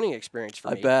 great learning experience for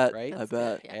I me. bet. Right? I That's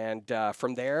bet. good, yeah. And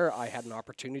from there, I had an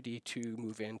opportunity to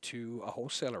move into a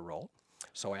wholesaler role.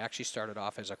 So I actually started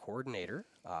off as a coordinator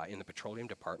in the petroleum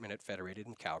department at Federated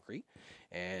in Calgary,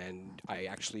 and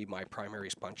my primary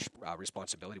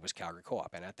responsibility was Calgary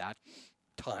Co-op, and at that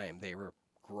time they were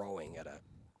growing at an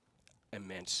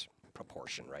immense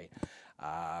proportion, right?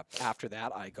 After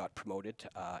that, I got promoted,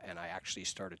 and I actually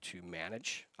started to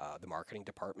manage the marketing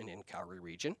department in Calgary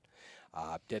region.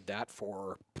 Did that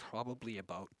for probably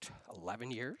about 11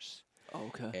 years.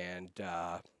 Okay. And,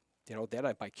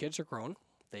 then my kids are grown.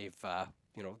 They've,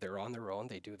 they're on their own.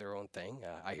 They do their own thing.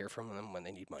 I hear from them when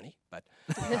they need money, but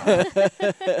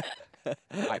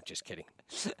I'm just kidding.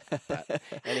 But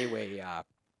anyway,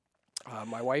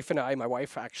 my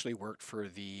wife actually worked for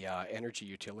the Energy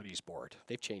Utilities Board.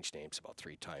 They've changed names about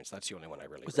 3 times. That's the only one I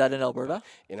really Was that in remember. Alberta?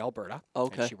 In Alberta.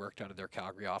 Okay. And she worked out of their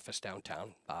Calgary office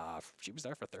downtown. She was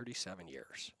there for 37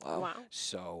 years. Wow.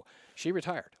 So she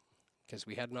retired because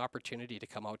we had an opportunity to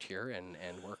come out here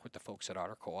and work with the folks at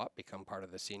Otter Co-op, become part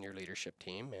of the senior leadership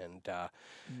team, and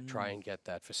try and get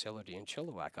that facility in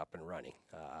Chilliwack up and running.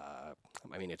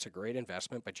 I mean, it's a great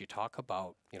investment, but you talk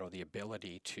about, the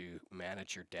ability to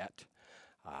manage your debt.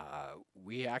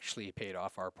 We actually paid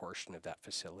off our portion of that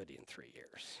facility in 3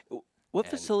 years. What And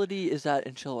facility is that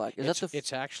in Chilliwack? Is that the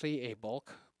It's actually a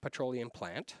bulk petroleum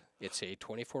plant. It's a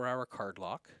 24-hour card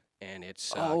lock, and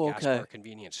it's a Oh, gas okay. bar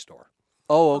convenience store.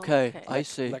 Oh, okay. Okay. I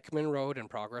see. Leckman Road and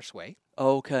Progress Way.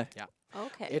 Oh, okay.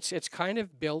 Okay. It's kind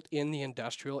of built in the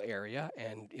industrial area,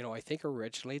 and I think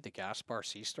originally the gas bar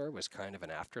C-store was kind of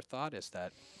an afterthought. Is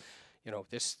that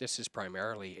this is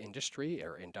primarily industry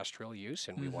or industrial use,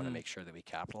 and we want to make sure that we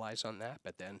capitalize on that.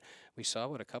 But then we saw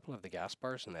what a couple of the gas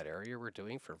bars in that area were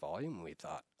doing for volume, and we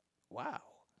thought, wow,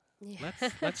 Yeah.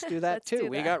 let's do that Let's too. do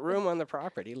We that. got room on the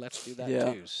property. Let's do that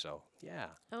Yeah. too. So yeah,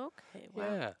 Okay. Wow.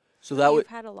 yeah. So that You've would.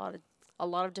 had a lot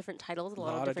of different titles, a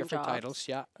lot of different jobs. titles,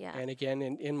 yeah. Yeah. And again,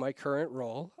 in my current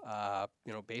role,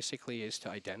 basically is to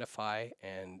identify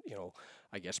and,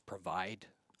 I guess provide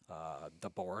the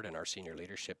board and our senior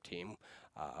leadership team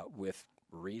with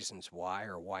reasons why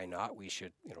or why not we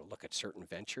should, look at certain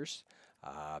ventures.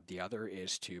 The other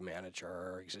is to manage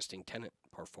our existing tenant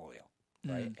portfolio,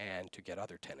 right? And to get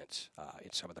other tenants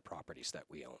in some of the properties that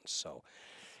we own. So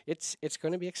it's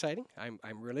going to be exciting.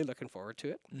 I'm really looking forward to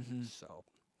it. So,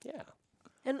 yeah.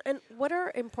 And what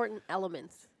are important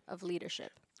elements of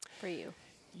leadership for you?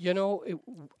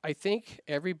 I think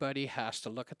everybody has to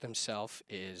look at themselves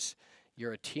as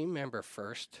you're a team member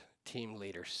first, team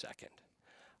leader second.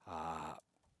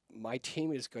 My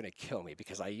team is going to kill me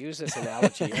because I use this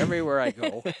analogy everywhere I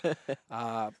go.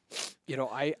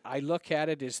 I look at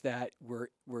it as that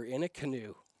we're in a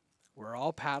canoe. We're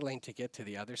all paddling to get to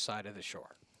the other side of the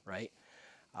shore, right?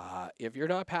 If you're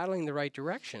not paddling the right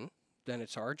direction, then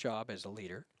it's our job as a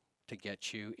leader to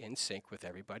get you in sync with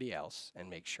everybody else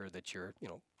and make sure that you're,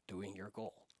 doing your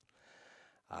goal.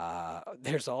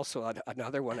 There's also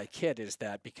another one I kid is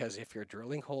that because if you're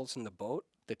drilling holes in the boat,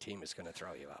 the team is going to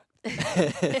throw you out.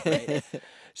 Right?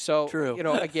 So, True.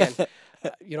 Again,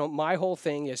 my whole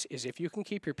thing is if you can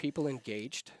keep your people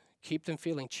engaged, keep them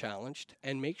feeling challenged,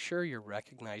 and make sure you're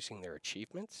recognizing their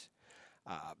achievements,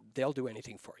 they'll do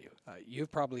anything for you.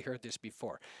 You've probably heard this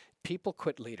before. People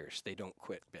quit leaders. They don't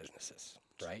quit businesses,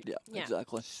 right? Yeah, Yeah.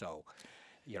 exactly. So,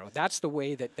 that's the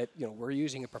way that we're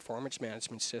using a performance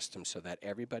management system so that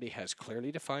everybody has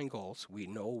clearly defined goals. We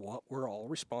know what we're all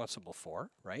responsible for,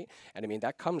 right? And I mean,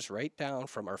 that comes right down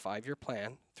from our 5-year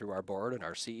plan through our board and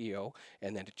our CEO,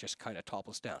 and then it just kind of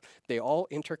topples down. They all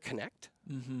interconnect,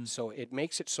 so it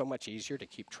makes it so much easier to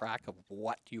keep track of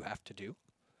what you have to do.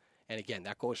 And again,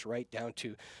 that goes right down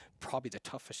to probably the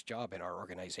toughest job in our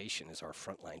organization is our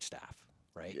frontline staff,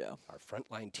 right? Yeah. Our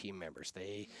frontline team members,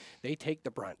 they take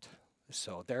the brunt.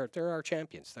 So they're our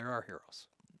champions. They're our heroes.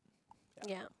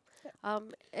 Yeah.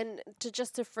 And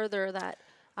to further that,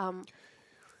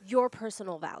 your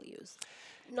personal values,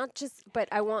 not just, but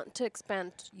I want to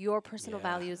expand your personal Yeah.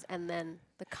 values and then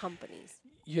the company's.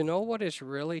 You know what is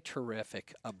really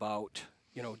terrific about,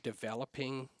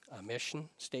 developing a mission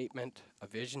statement, a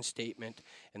vision statement,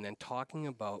 and then talking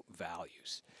about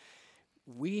values.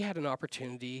 We had an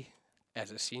opportunity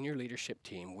as a senior leadership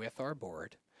team with our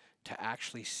board to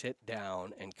actually sit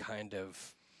down and kind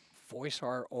of voice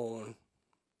our own,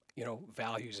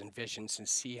 values and visions and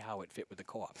see how it fit with the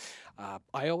co-op.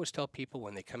 I always tell people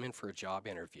when they come in for a job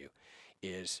interview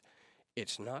is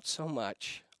it's not so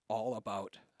much all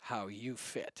about how you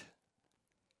fit,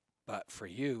 but for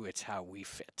you, it's how we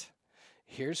fit.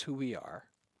 Here's who we are.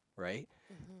 right?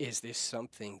 Is this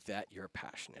something that you're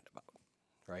passionate about,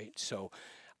 right? So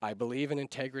I believe in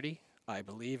integrity, I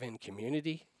believe in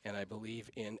community, and I believe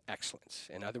in excellence.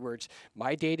 In other words,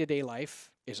 my day-to-day life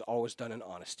is always done in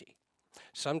honesty.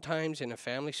 Sometimes in a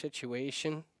family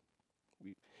situation,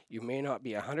 you may not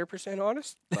be 100%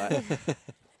 honest, but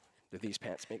these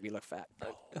pants make me look fat.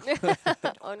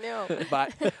 Oh no.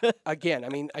 But again, I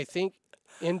mean, I think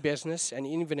in business and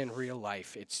even in real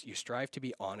life, it's you strive to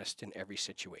be honest in every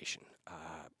situation.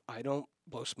 I don't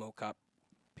blow smoke up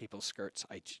people's skirts.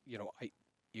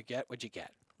 You get what you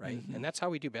get, right? And that's how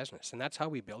we do business, and that's how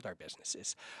we build our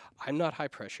businesses. I'm not high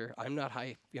pressure. I'm not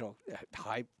high,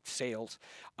 high sales.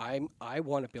 I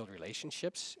want to build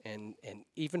relationships and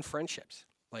even friendships.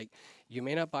 Like, you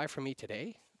may not buy from me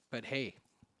today, but hey,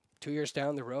 2 years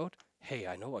down the road, hey,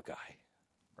 I know a guy,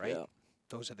 right? Yeah.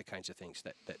 Those are the kinds of things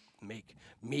that make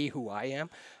me who I am.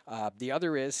 The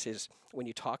other is when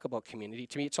you talk about community,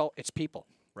 to me, it's people,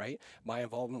 right? My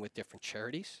involvement with different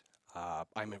charities.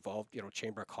 I'm involved,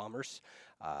 Chamber of Commerce.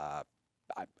 I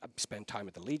spend time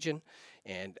at the Legion,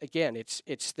 and again,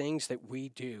 it's things that we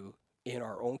do in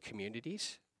our own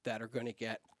communities that are going to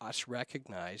get us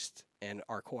recognized, and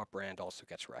our co-op brand also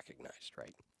gets recognized,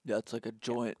 right? Yeah, it's like a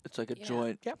joint. It's like a Yeah.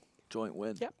 joint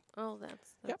win. Yep. Oh,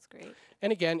 that's great.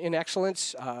 And again, in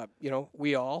excellence,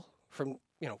 we all from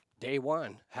day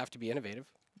one have to be innovative,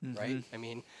 right? I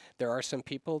mean, there are some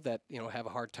people that have a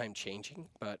hard time changing,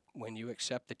 but when you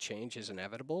accept that change is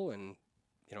inevitable, and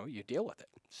you deal with it.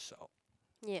 So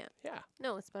Yeah. yeah,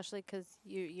 No, especially because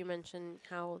you mentioned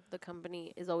how the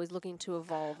company is always looking to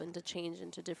evolve and to change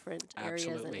into different areas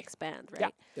and Absolutely. expand, right? yeah.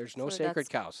 There's no So sacred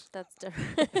cows. That's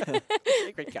different.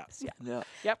 Sacred cows. Yeah.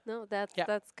 Yeah. No, that's Yeah.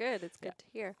 that's good. It's good to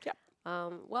hear. Yeah.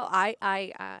 Well,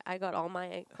 I got all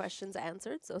my questions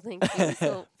answered, so thank you.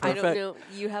 So I don't Perfect. know,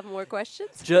 you have more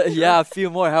questions? Yeah, a few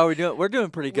more. How are we doing? We're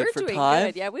doing pretty good We're for doing time.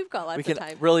 good. Yeah, we've got lots We can of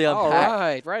time. really All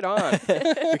unpack. right, on.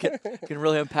 we can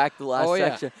really unpack the last Oh, yeah.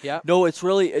 section. Yeah. No, it's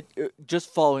really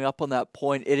just following up on that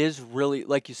point. It is really,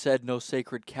 like you said, no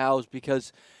sacred cows,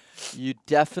 because you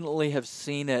definitely have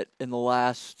seen it in the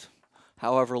last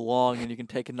however long, and you can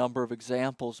take a number of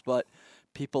examples. But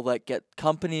people that get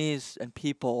companies and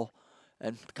people,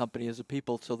 and company as a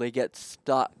people, so they get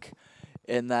stuck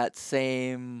in that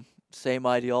same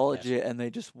ideology, and they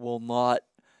just will not.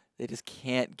 They just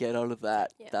can't get out of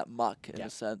that Yeah. that muck in Yeah. a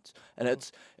sense, and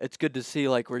it's good to see,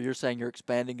 like where you're saying you're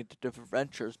expanding into different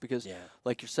ventures, because Yeah.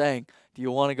 like you're saying, do you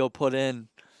want to go put in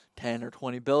 10 or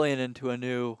 20 billion into a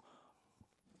new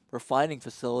refining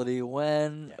facility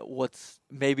when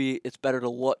maybe it's better to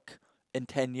look in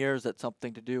 10 years at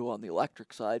something to do on the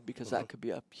electric side, because that could be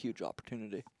a huge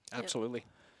opportunity. Absolutely.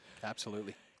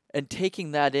 Absolutely. And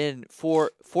taking that in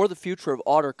for the future of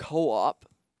Otter Co-op,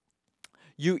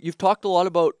 you've talked a lot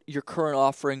about your current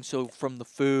offering. So from the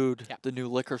food, Yep. the new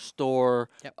liquor store,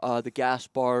 Yep. the gas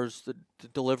bars, the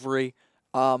delivery.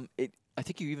 I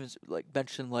think you even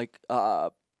mentioned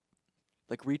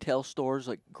retail stores,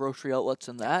 like grocery outlets,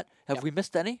 and that. Have Yep. we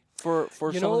missed any for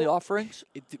You some of the know, offerings?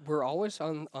 We're always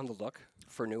on the look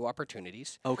for new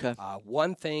opportunities. Okay.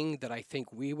 One thing that I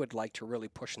think we would like to really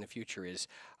push in the future is,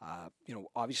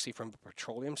 obviously from a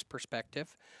petroleum's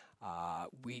perspective,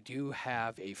 we do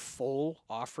have a full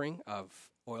offering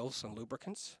of oils and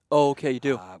lubricants. Oh, okay, you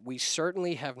do. We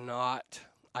certainly have not,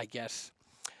 I guess,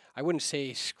 I wouldn't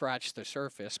say scratch the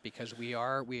surface, because we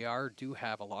do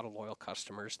have a lot of loyal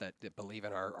customers that believe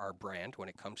in our brand when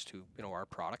it comes to our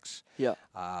products. Yeah.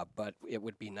 But it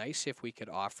would be nice if we could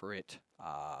offer it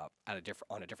on a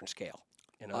different scale.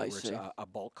 In other I words, see. a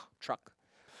bulk truck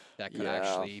that could Yeah.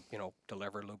 actually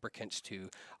deliver lubricants to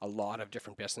a lot of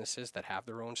different businesses that have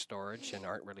their own storage and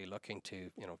aren't really looking to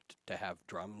to have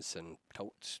drums and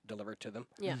totes delivered to them.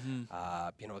 Yeah.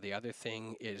 The other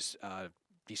thing is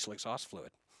diesel exhaust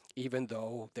fluid. Even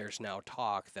though there's now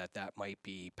talk that might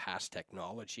be past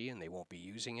technology and they won't be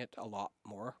using it a lot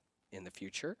more in the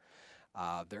future,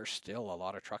 there's still a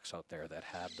lot of trucks out there that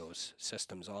have those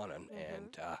systems on them,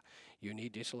 and you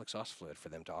need diesel exhaust fluid for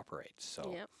them to operate.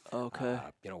 So, Yep. Okay.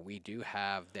 we do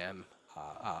have them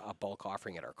a bulk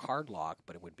offering at our card lock,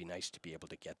 but it would be nice to be able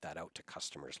to get that out to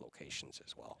customers' locations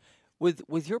as well.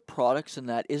 With your products and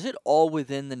that, is it all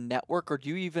within the network, or do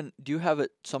you have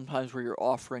it sometimes where you're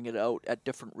offering it out at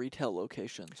different retail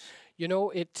locations?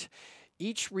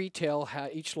 Each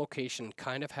location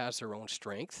kind of has their own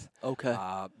strength. Okay.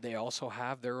 They also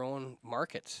have their own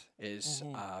markets.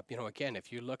 Again,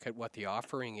 if you look at what the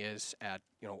offering is at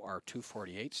our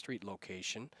 248th Street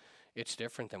location, it's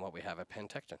different than what we have at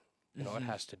Penticton. You know, it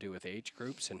has to do with age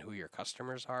groups and who your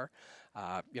customers are.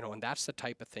 You know, and that's the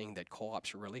type of thing that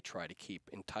co-ops really try to keep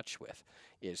in touch with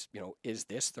is, you know, is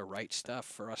this the right stuff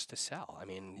for us to sell? I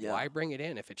mean, Yeah. why bring it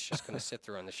in if it's just going to sit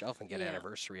there on the shelf and get Yeah.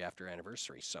 anniversary after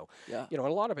anniversary? So, Yeah. you know, a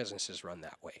lot of businesses run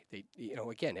that way. They, you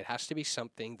know, again, it has to be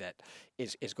something that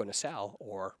is going to sell,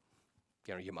 or,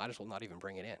 you know, you might as well not even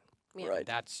bring it in. Yeah. Right.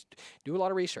 That's do a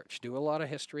lot of research, do a lot of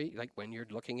history, like when you're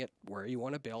looking at where you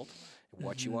want to build,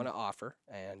 what you want to offer,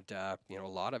 and you know, a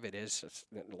lot of it is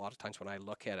a lot of times when I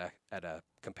look at a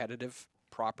competitive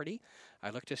property, I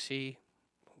look to see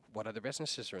what other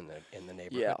businesses are in the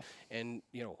neighborhood, and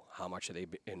you know, how much are they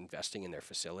investing in their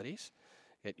facilities.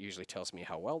 It usually tells me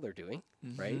how well they're doing,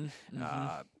 right?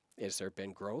 Is there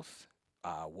been growth?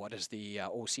 What is the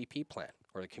OCP plan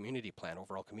or the community plan,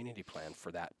 overall community plan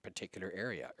for that particular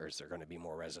area? Or is there going to be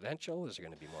more residential? Is there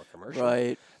going to be more commercial?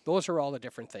 Right. Those are all the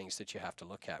different things that you have to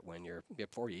look at when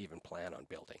before you even plan on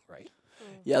building, right?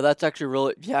 Yeah, that's actually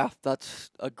really,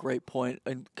 that's a great point.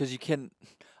 And because you can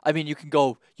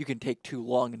take too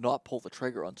long and not pull the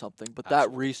trigger on something, but that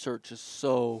Absolutely. research is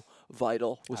so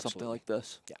vital with something Absolutely. like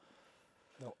this. Yeah.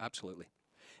 No, absolutely.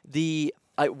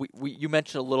 You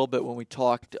mentioned a little bit when we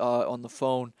talked on the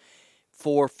phone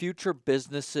for future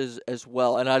businesses as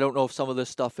well. And I don't know if some of this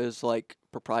stuff is like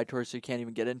proprietary, so you can't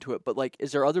even get into it. But like,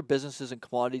 is there other businesses and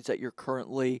commodities that you're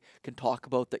currently can talk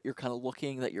about that you're kind of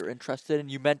looking that you're interested in?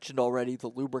 You mentioned already the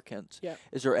lubricants. Yeah.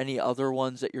 Is there any other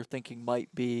ones that you're thinking might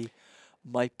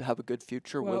have a good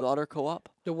future with Well, Otter Co-op?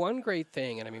 The one great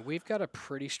thing, and I mean, we've got a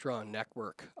pretty strong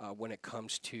network when it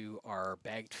comes to our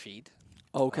bagged feed.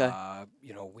 Okay.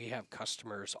 You know, we have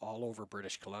customers all over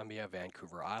British Columbia,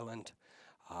 Vancouver Island.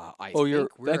 You're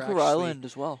we're Vancouver actually Island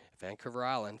as well. Vancouver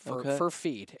Island for, Okay. for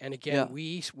feed. And again,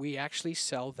 Yeah. we actually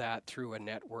sell that through a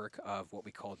network of what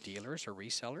we call dealers or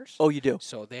resellers. Oh, you do?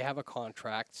 So they have a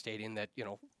contract stating that, you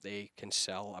know, they can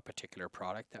sell a particular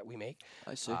product that we make.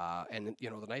 I see. And, you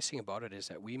know, the nice thing about it is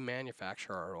that we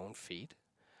manufacture our own feed.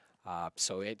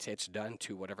 So it's done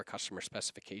to whatever customer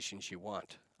specifications you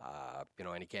want. You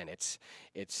know, and again,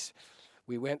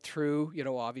 we went through, you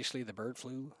know, obviously the bird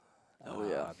flu. Oh,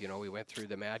 yeah. You know, we went through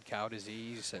the mad cow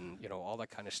disease and, you know, all that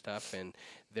kind of stuff. And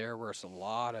there was a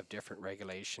lot of different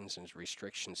regulations and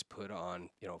restrictions put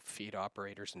on, you know, feed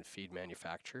operators and feed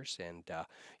manufacturers. And,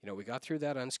 you know, we got through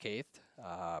that unscathed.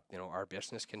 You know, our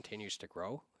business continues to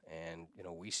grow. And, you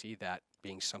know, we see that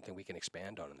being something we can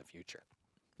expand on in the future.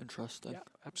 Interesting. Yeah,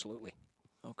 absolutely.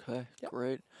 Okay. Yep.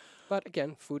 Great. But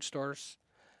again, food stores,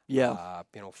 Yeah.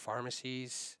 you know,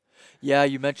 pharmacies. Yeah,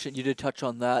 you did touch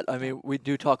on that. I mean, we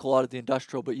do talk a lot of the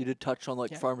industrial, but you did touch on like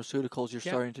Yeah. pharmaceuticals. You're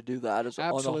Yeah. starting to do that on a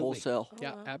Absolutely. wholesale.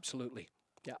 Yeah, wow. absolutely.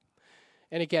 Yeah.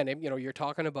 And again, you know, you're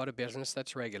talking about a business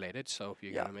that's regulated, so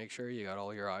you got to Yeah. make sure you got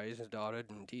all your I's dotted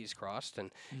and T's crossed.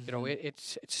 And you Mm-hmm. know,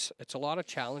 it's a lot of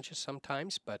challenges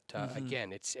sometimes, but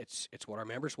again, it's what our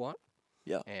members want.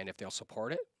 Yeah. And if they'll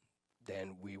support it,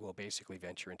 then we will basically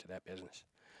venture into that business.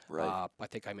 Right. I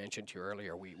think I mentioned to you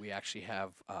earlier, we actually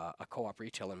have a co-op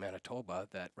retail in Manitoba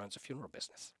that runs a funeral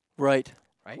business, Right.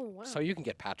 right? Oh, wow. So you can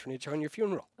get patronage on your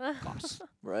funeral costs.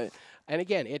 Right. And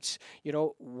again, it's, you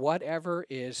know, whatever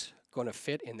is going to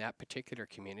fit in that particular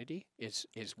community is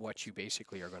what you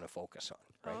basically are going to focus on,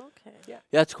 right? Okay. Yeah,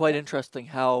 it's quite interesting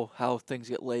how things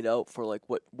get laid out for like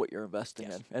what you're investing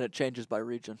Yes. in, and it changes by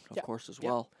region, of Yeah. course, as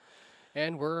Yeah. well.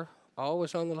 And we're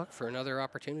always on the look for another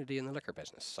opportunity in the liquor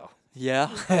business. So, Yeah.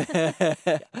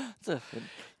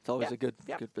 It's always Yeah. a good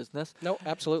Yeah. good business. no,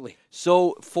 absolutely.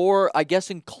 So I guess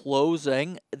in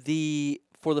closing,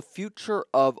 for the future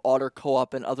of Otter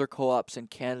Co-op and other co-ops in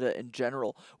Canada in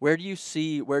general, where do you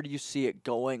see it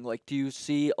going? Like, do you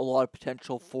see a lot of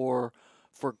potential for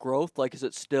growth? Like, is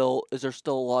there still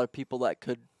a lot of people that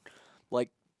could like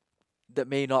that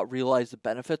may not realize the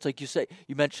benefits? Like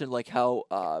you mentioned like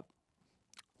how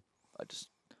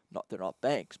they're not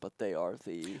banks, but they are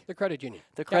the credit union.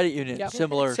 credit union, Yeah.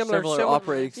 similar Similar-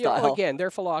 operating Yeah, style. well, again,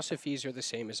 their philosophies are the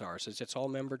same as ours. It's all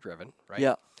member driven, right?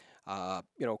 Yeah.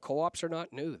 You know, co-ops are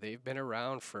not new. They've been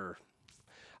around for,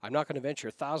 I'm not going to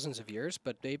venture thousands of years,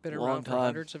 but they've been Long around for time.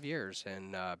 hundreds of years,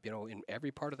 and you know, in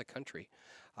every part of the country.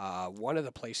 One of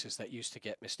the places that used to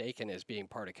get mistaken as being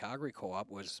part of Calgary Co-op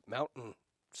was Mountain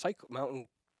Cycle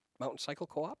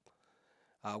Co-op,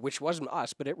 which wasn't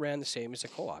us, but it ran the same as a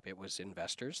co-op. It was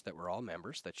investors that were all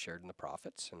members that shared in the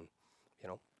profits, and you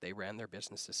know, they ran their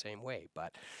business the same way.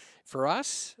 But for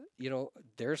us, you know,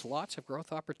 there's lots of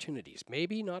growth opportunities.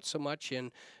 Maybe not so much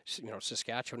in, you know,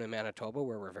 Saskatchewan and Manitoba,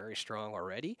 where we're very strong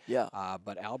already. Yeah.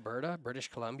 But Alberta, British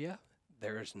Columbia,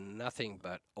 there's nothing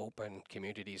but open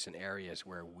communities and areas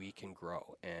where we can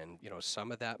grow. And,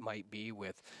 some of that might be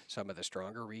with some of the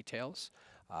stronger retails,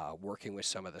 working with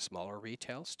some of the smaller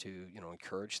retails to,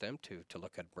 encourage them to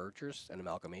look at mergers and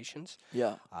amalgamations.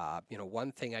 Yeah.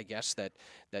 One thing I guess that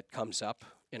comes up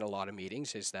in a lot of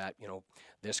meetings is that,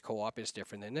 this co-op is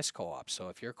different than this co-op. So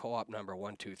if you're co-op number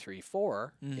 1, 2, 3,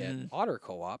 4 at Otter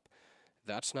Co-op,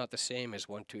 that's not the same as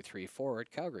 1, 2, 3, 4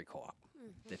 at Calgary Co-op.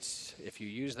 It's, if you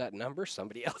use that number,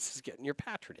 somebody else is getting your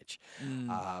patronage.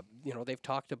 They've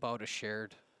talked about a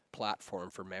shared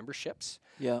platform for memberships.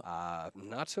 Yeah.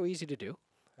 Not so easy to do.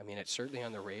 I mean, it's certainly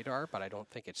on the radar, but I don't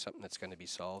think it's something that's going to be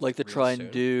solved. Like to real try soon.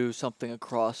 and do something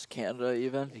across Canada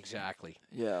even? Exactly.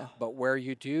 Yeah. But where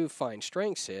you do find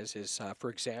strengths is for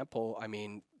example, I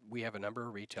mean, we have a number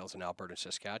of retails in Alberta and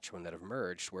Saskatchewan that have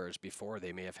merged, whereas before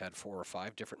they may have had 4 or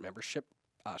 5 different membership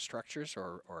structures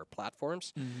or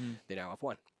platforms. They now have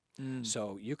one.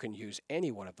 So you can use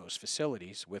any one of those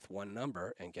facilities with one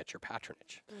number and get your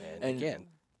patronage. And again,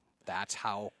 that's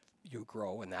how you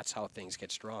grow, and that's how things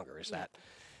get stronger, is that,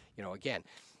 again,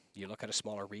 you look at a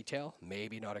smaller retail,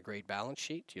 maybe not a great balance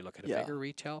sheet. You look at a bigger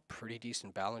retail, pretty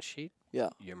decent balance sheet. Yeah.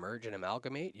 You merge and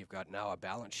amalgamate, you've got now a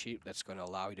balance sheet that's going to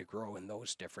allow you to grow in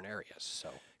those different areas. So,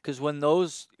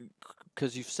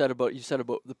 because you said about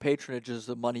the patronage is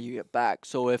the money you get back.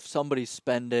 So if somebody's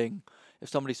spending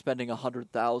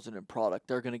 100,000 in product,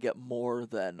 they're going to get more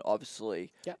than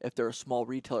obviously if they're a small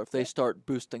retailer. If they start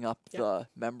boosting up the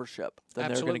membership,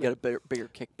 then they're going to get a bigger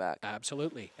kickback.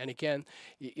 Absolutely. And again,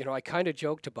 I kind of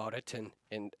joked about it,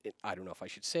 and I don't know if I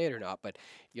should say it or not, but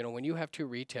when you have 2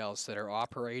 retails that are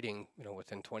operating,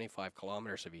 within 25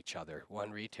 kilometers of each other,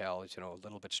 one retail is, a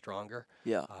little bit stronger,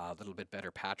 a little bit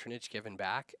better patronage given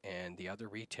back, and the other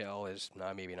retail is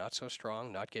maybe not so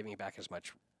strong, not giving back as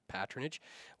much patronage.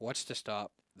 What's to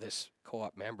stop this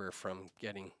co-op member from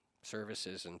getting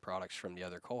services and products from the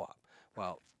other co-op?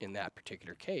 Well, in that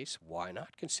particular case, why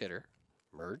not consider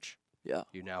merge? Yeah.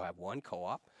 You now have one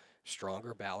co-op,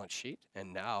 stronger balance sheet,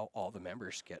 and now all the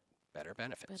members get better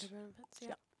benefits. Better benefits,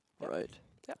 yeah. Right.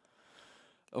 Yeah.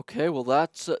 Okay, well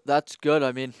that's good.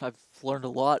 I mean, I've learned a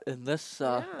lot in this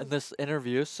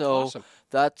interview, so Awesome.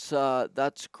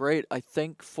 that's great. I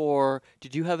think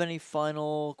did you have any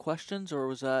final questions, or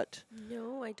was that?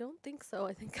 No, I don't think so.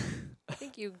 I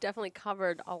think you definitely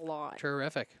covered a lot.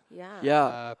 Terrific. Yeah.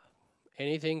 Yeah.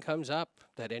 Anything comes up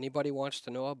that anybody wants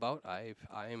to know about,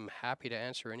 I'm happy to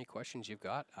answer any questions you've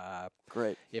got.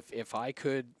 Great. If I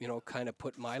could, kind of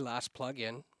put my last plug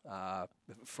in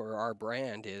for our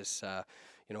brand is,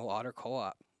 Otter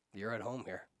Co-op. You're at home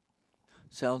here.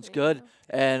 Sounds good,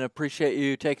 and appreciate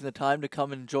you taking the time to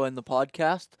come and join the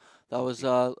podcast. That was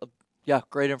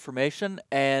great information.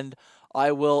 And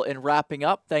I will, in wrapping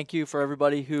up, thank you for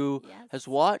everybody who has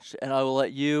watched, and I will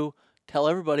let you tell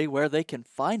everybody where they can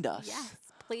find us. Yes,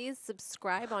 please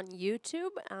subscribe on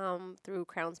YouTube through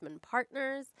Crownsman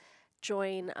Partners.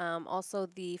 Join also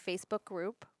the Facebook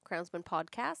group, Crownsman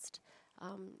Podcast.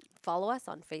 Follow us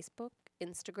on Facebook,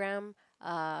 Instagram,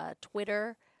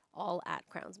 Twitter, all at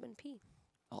Crownsman P.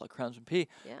 All at Crownsman P.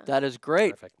 Yeah. That is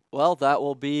great. Perfect. Well, that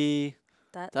will be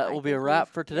a wrap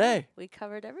for today. We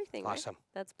covered everything. Awesome. Right?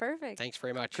 That's perfect. Thanks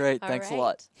very much. Great. All Thanks a right.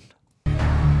 lot.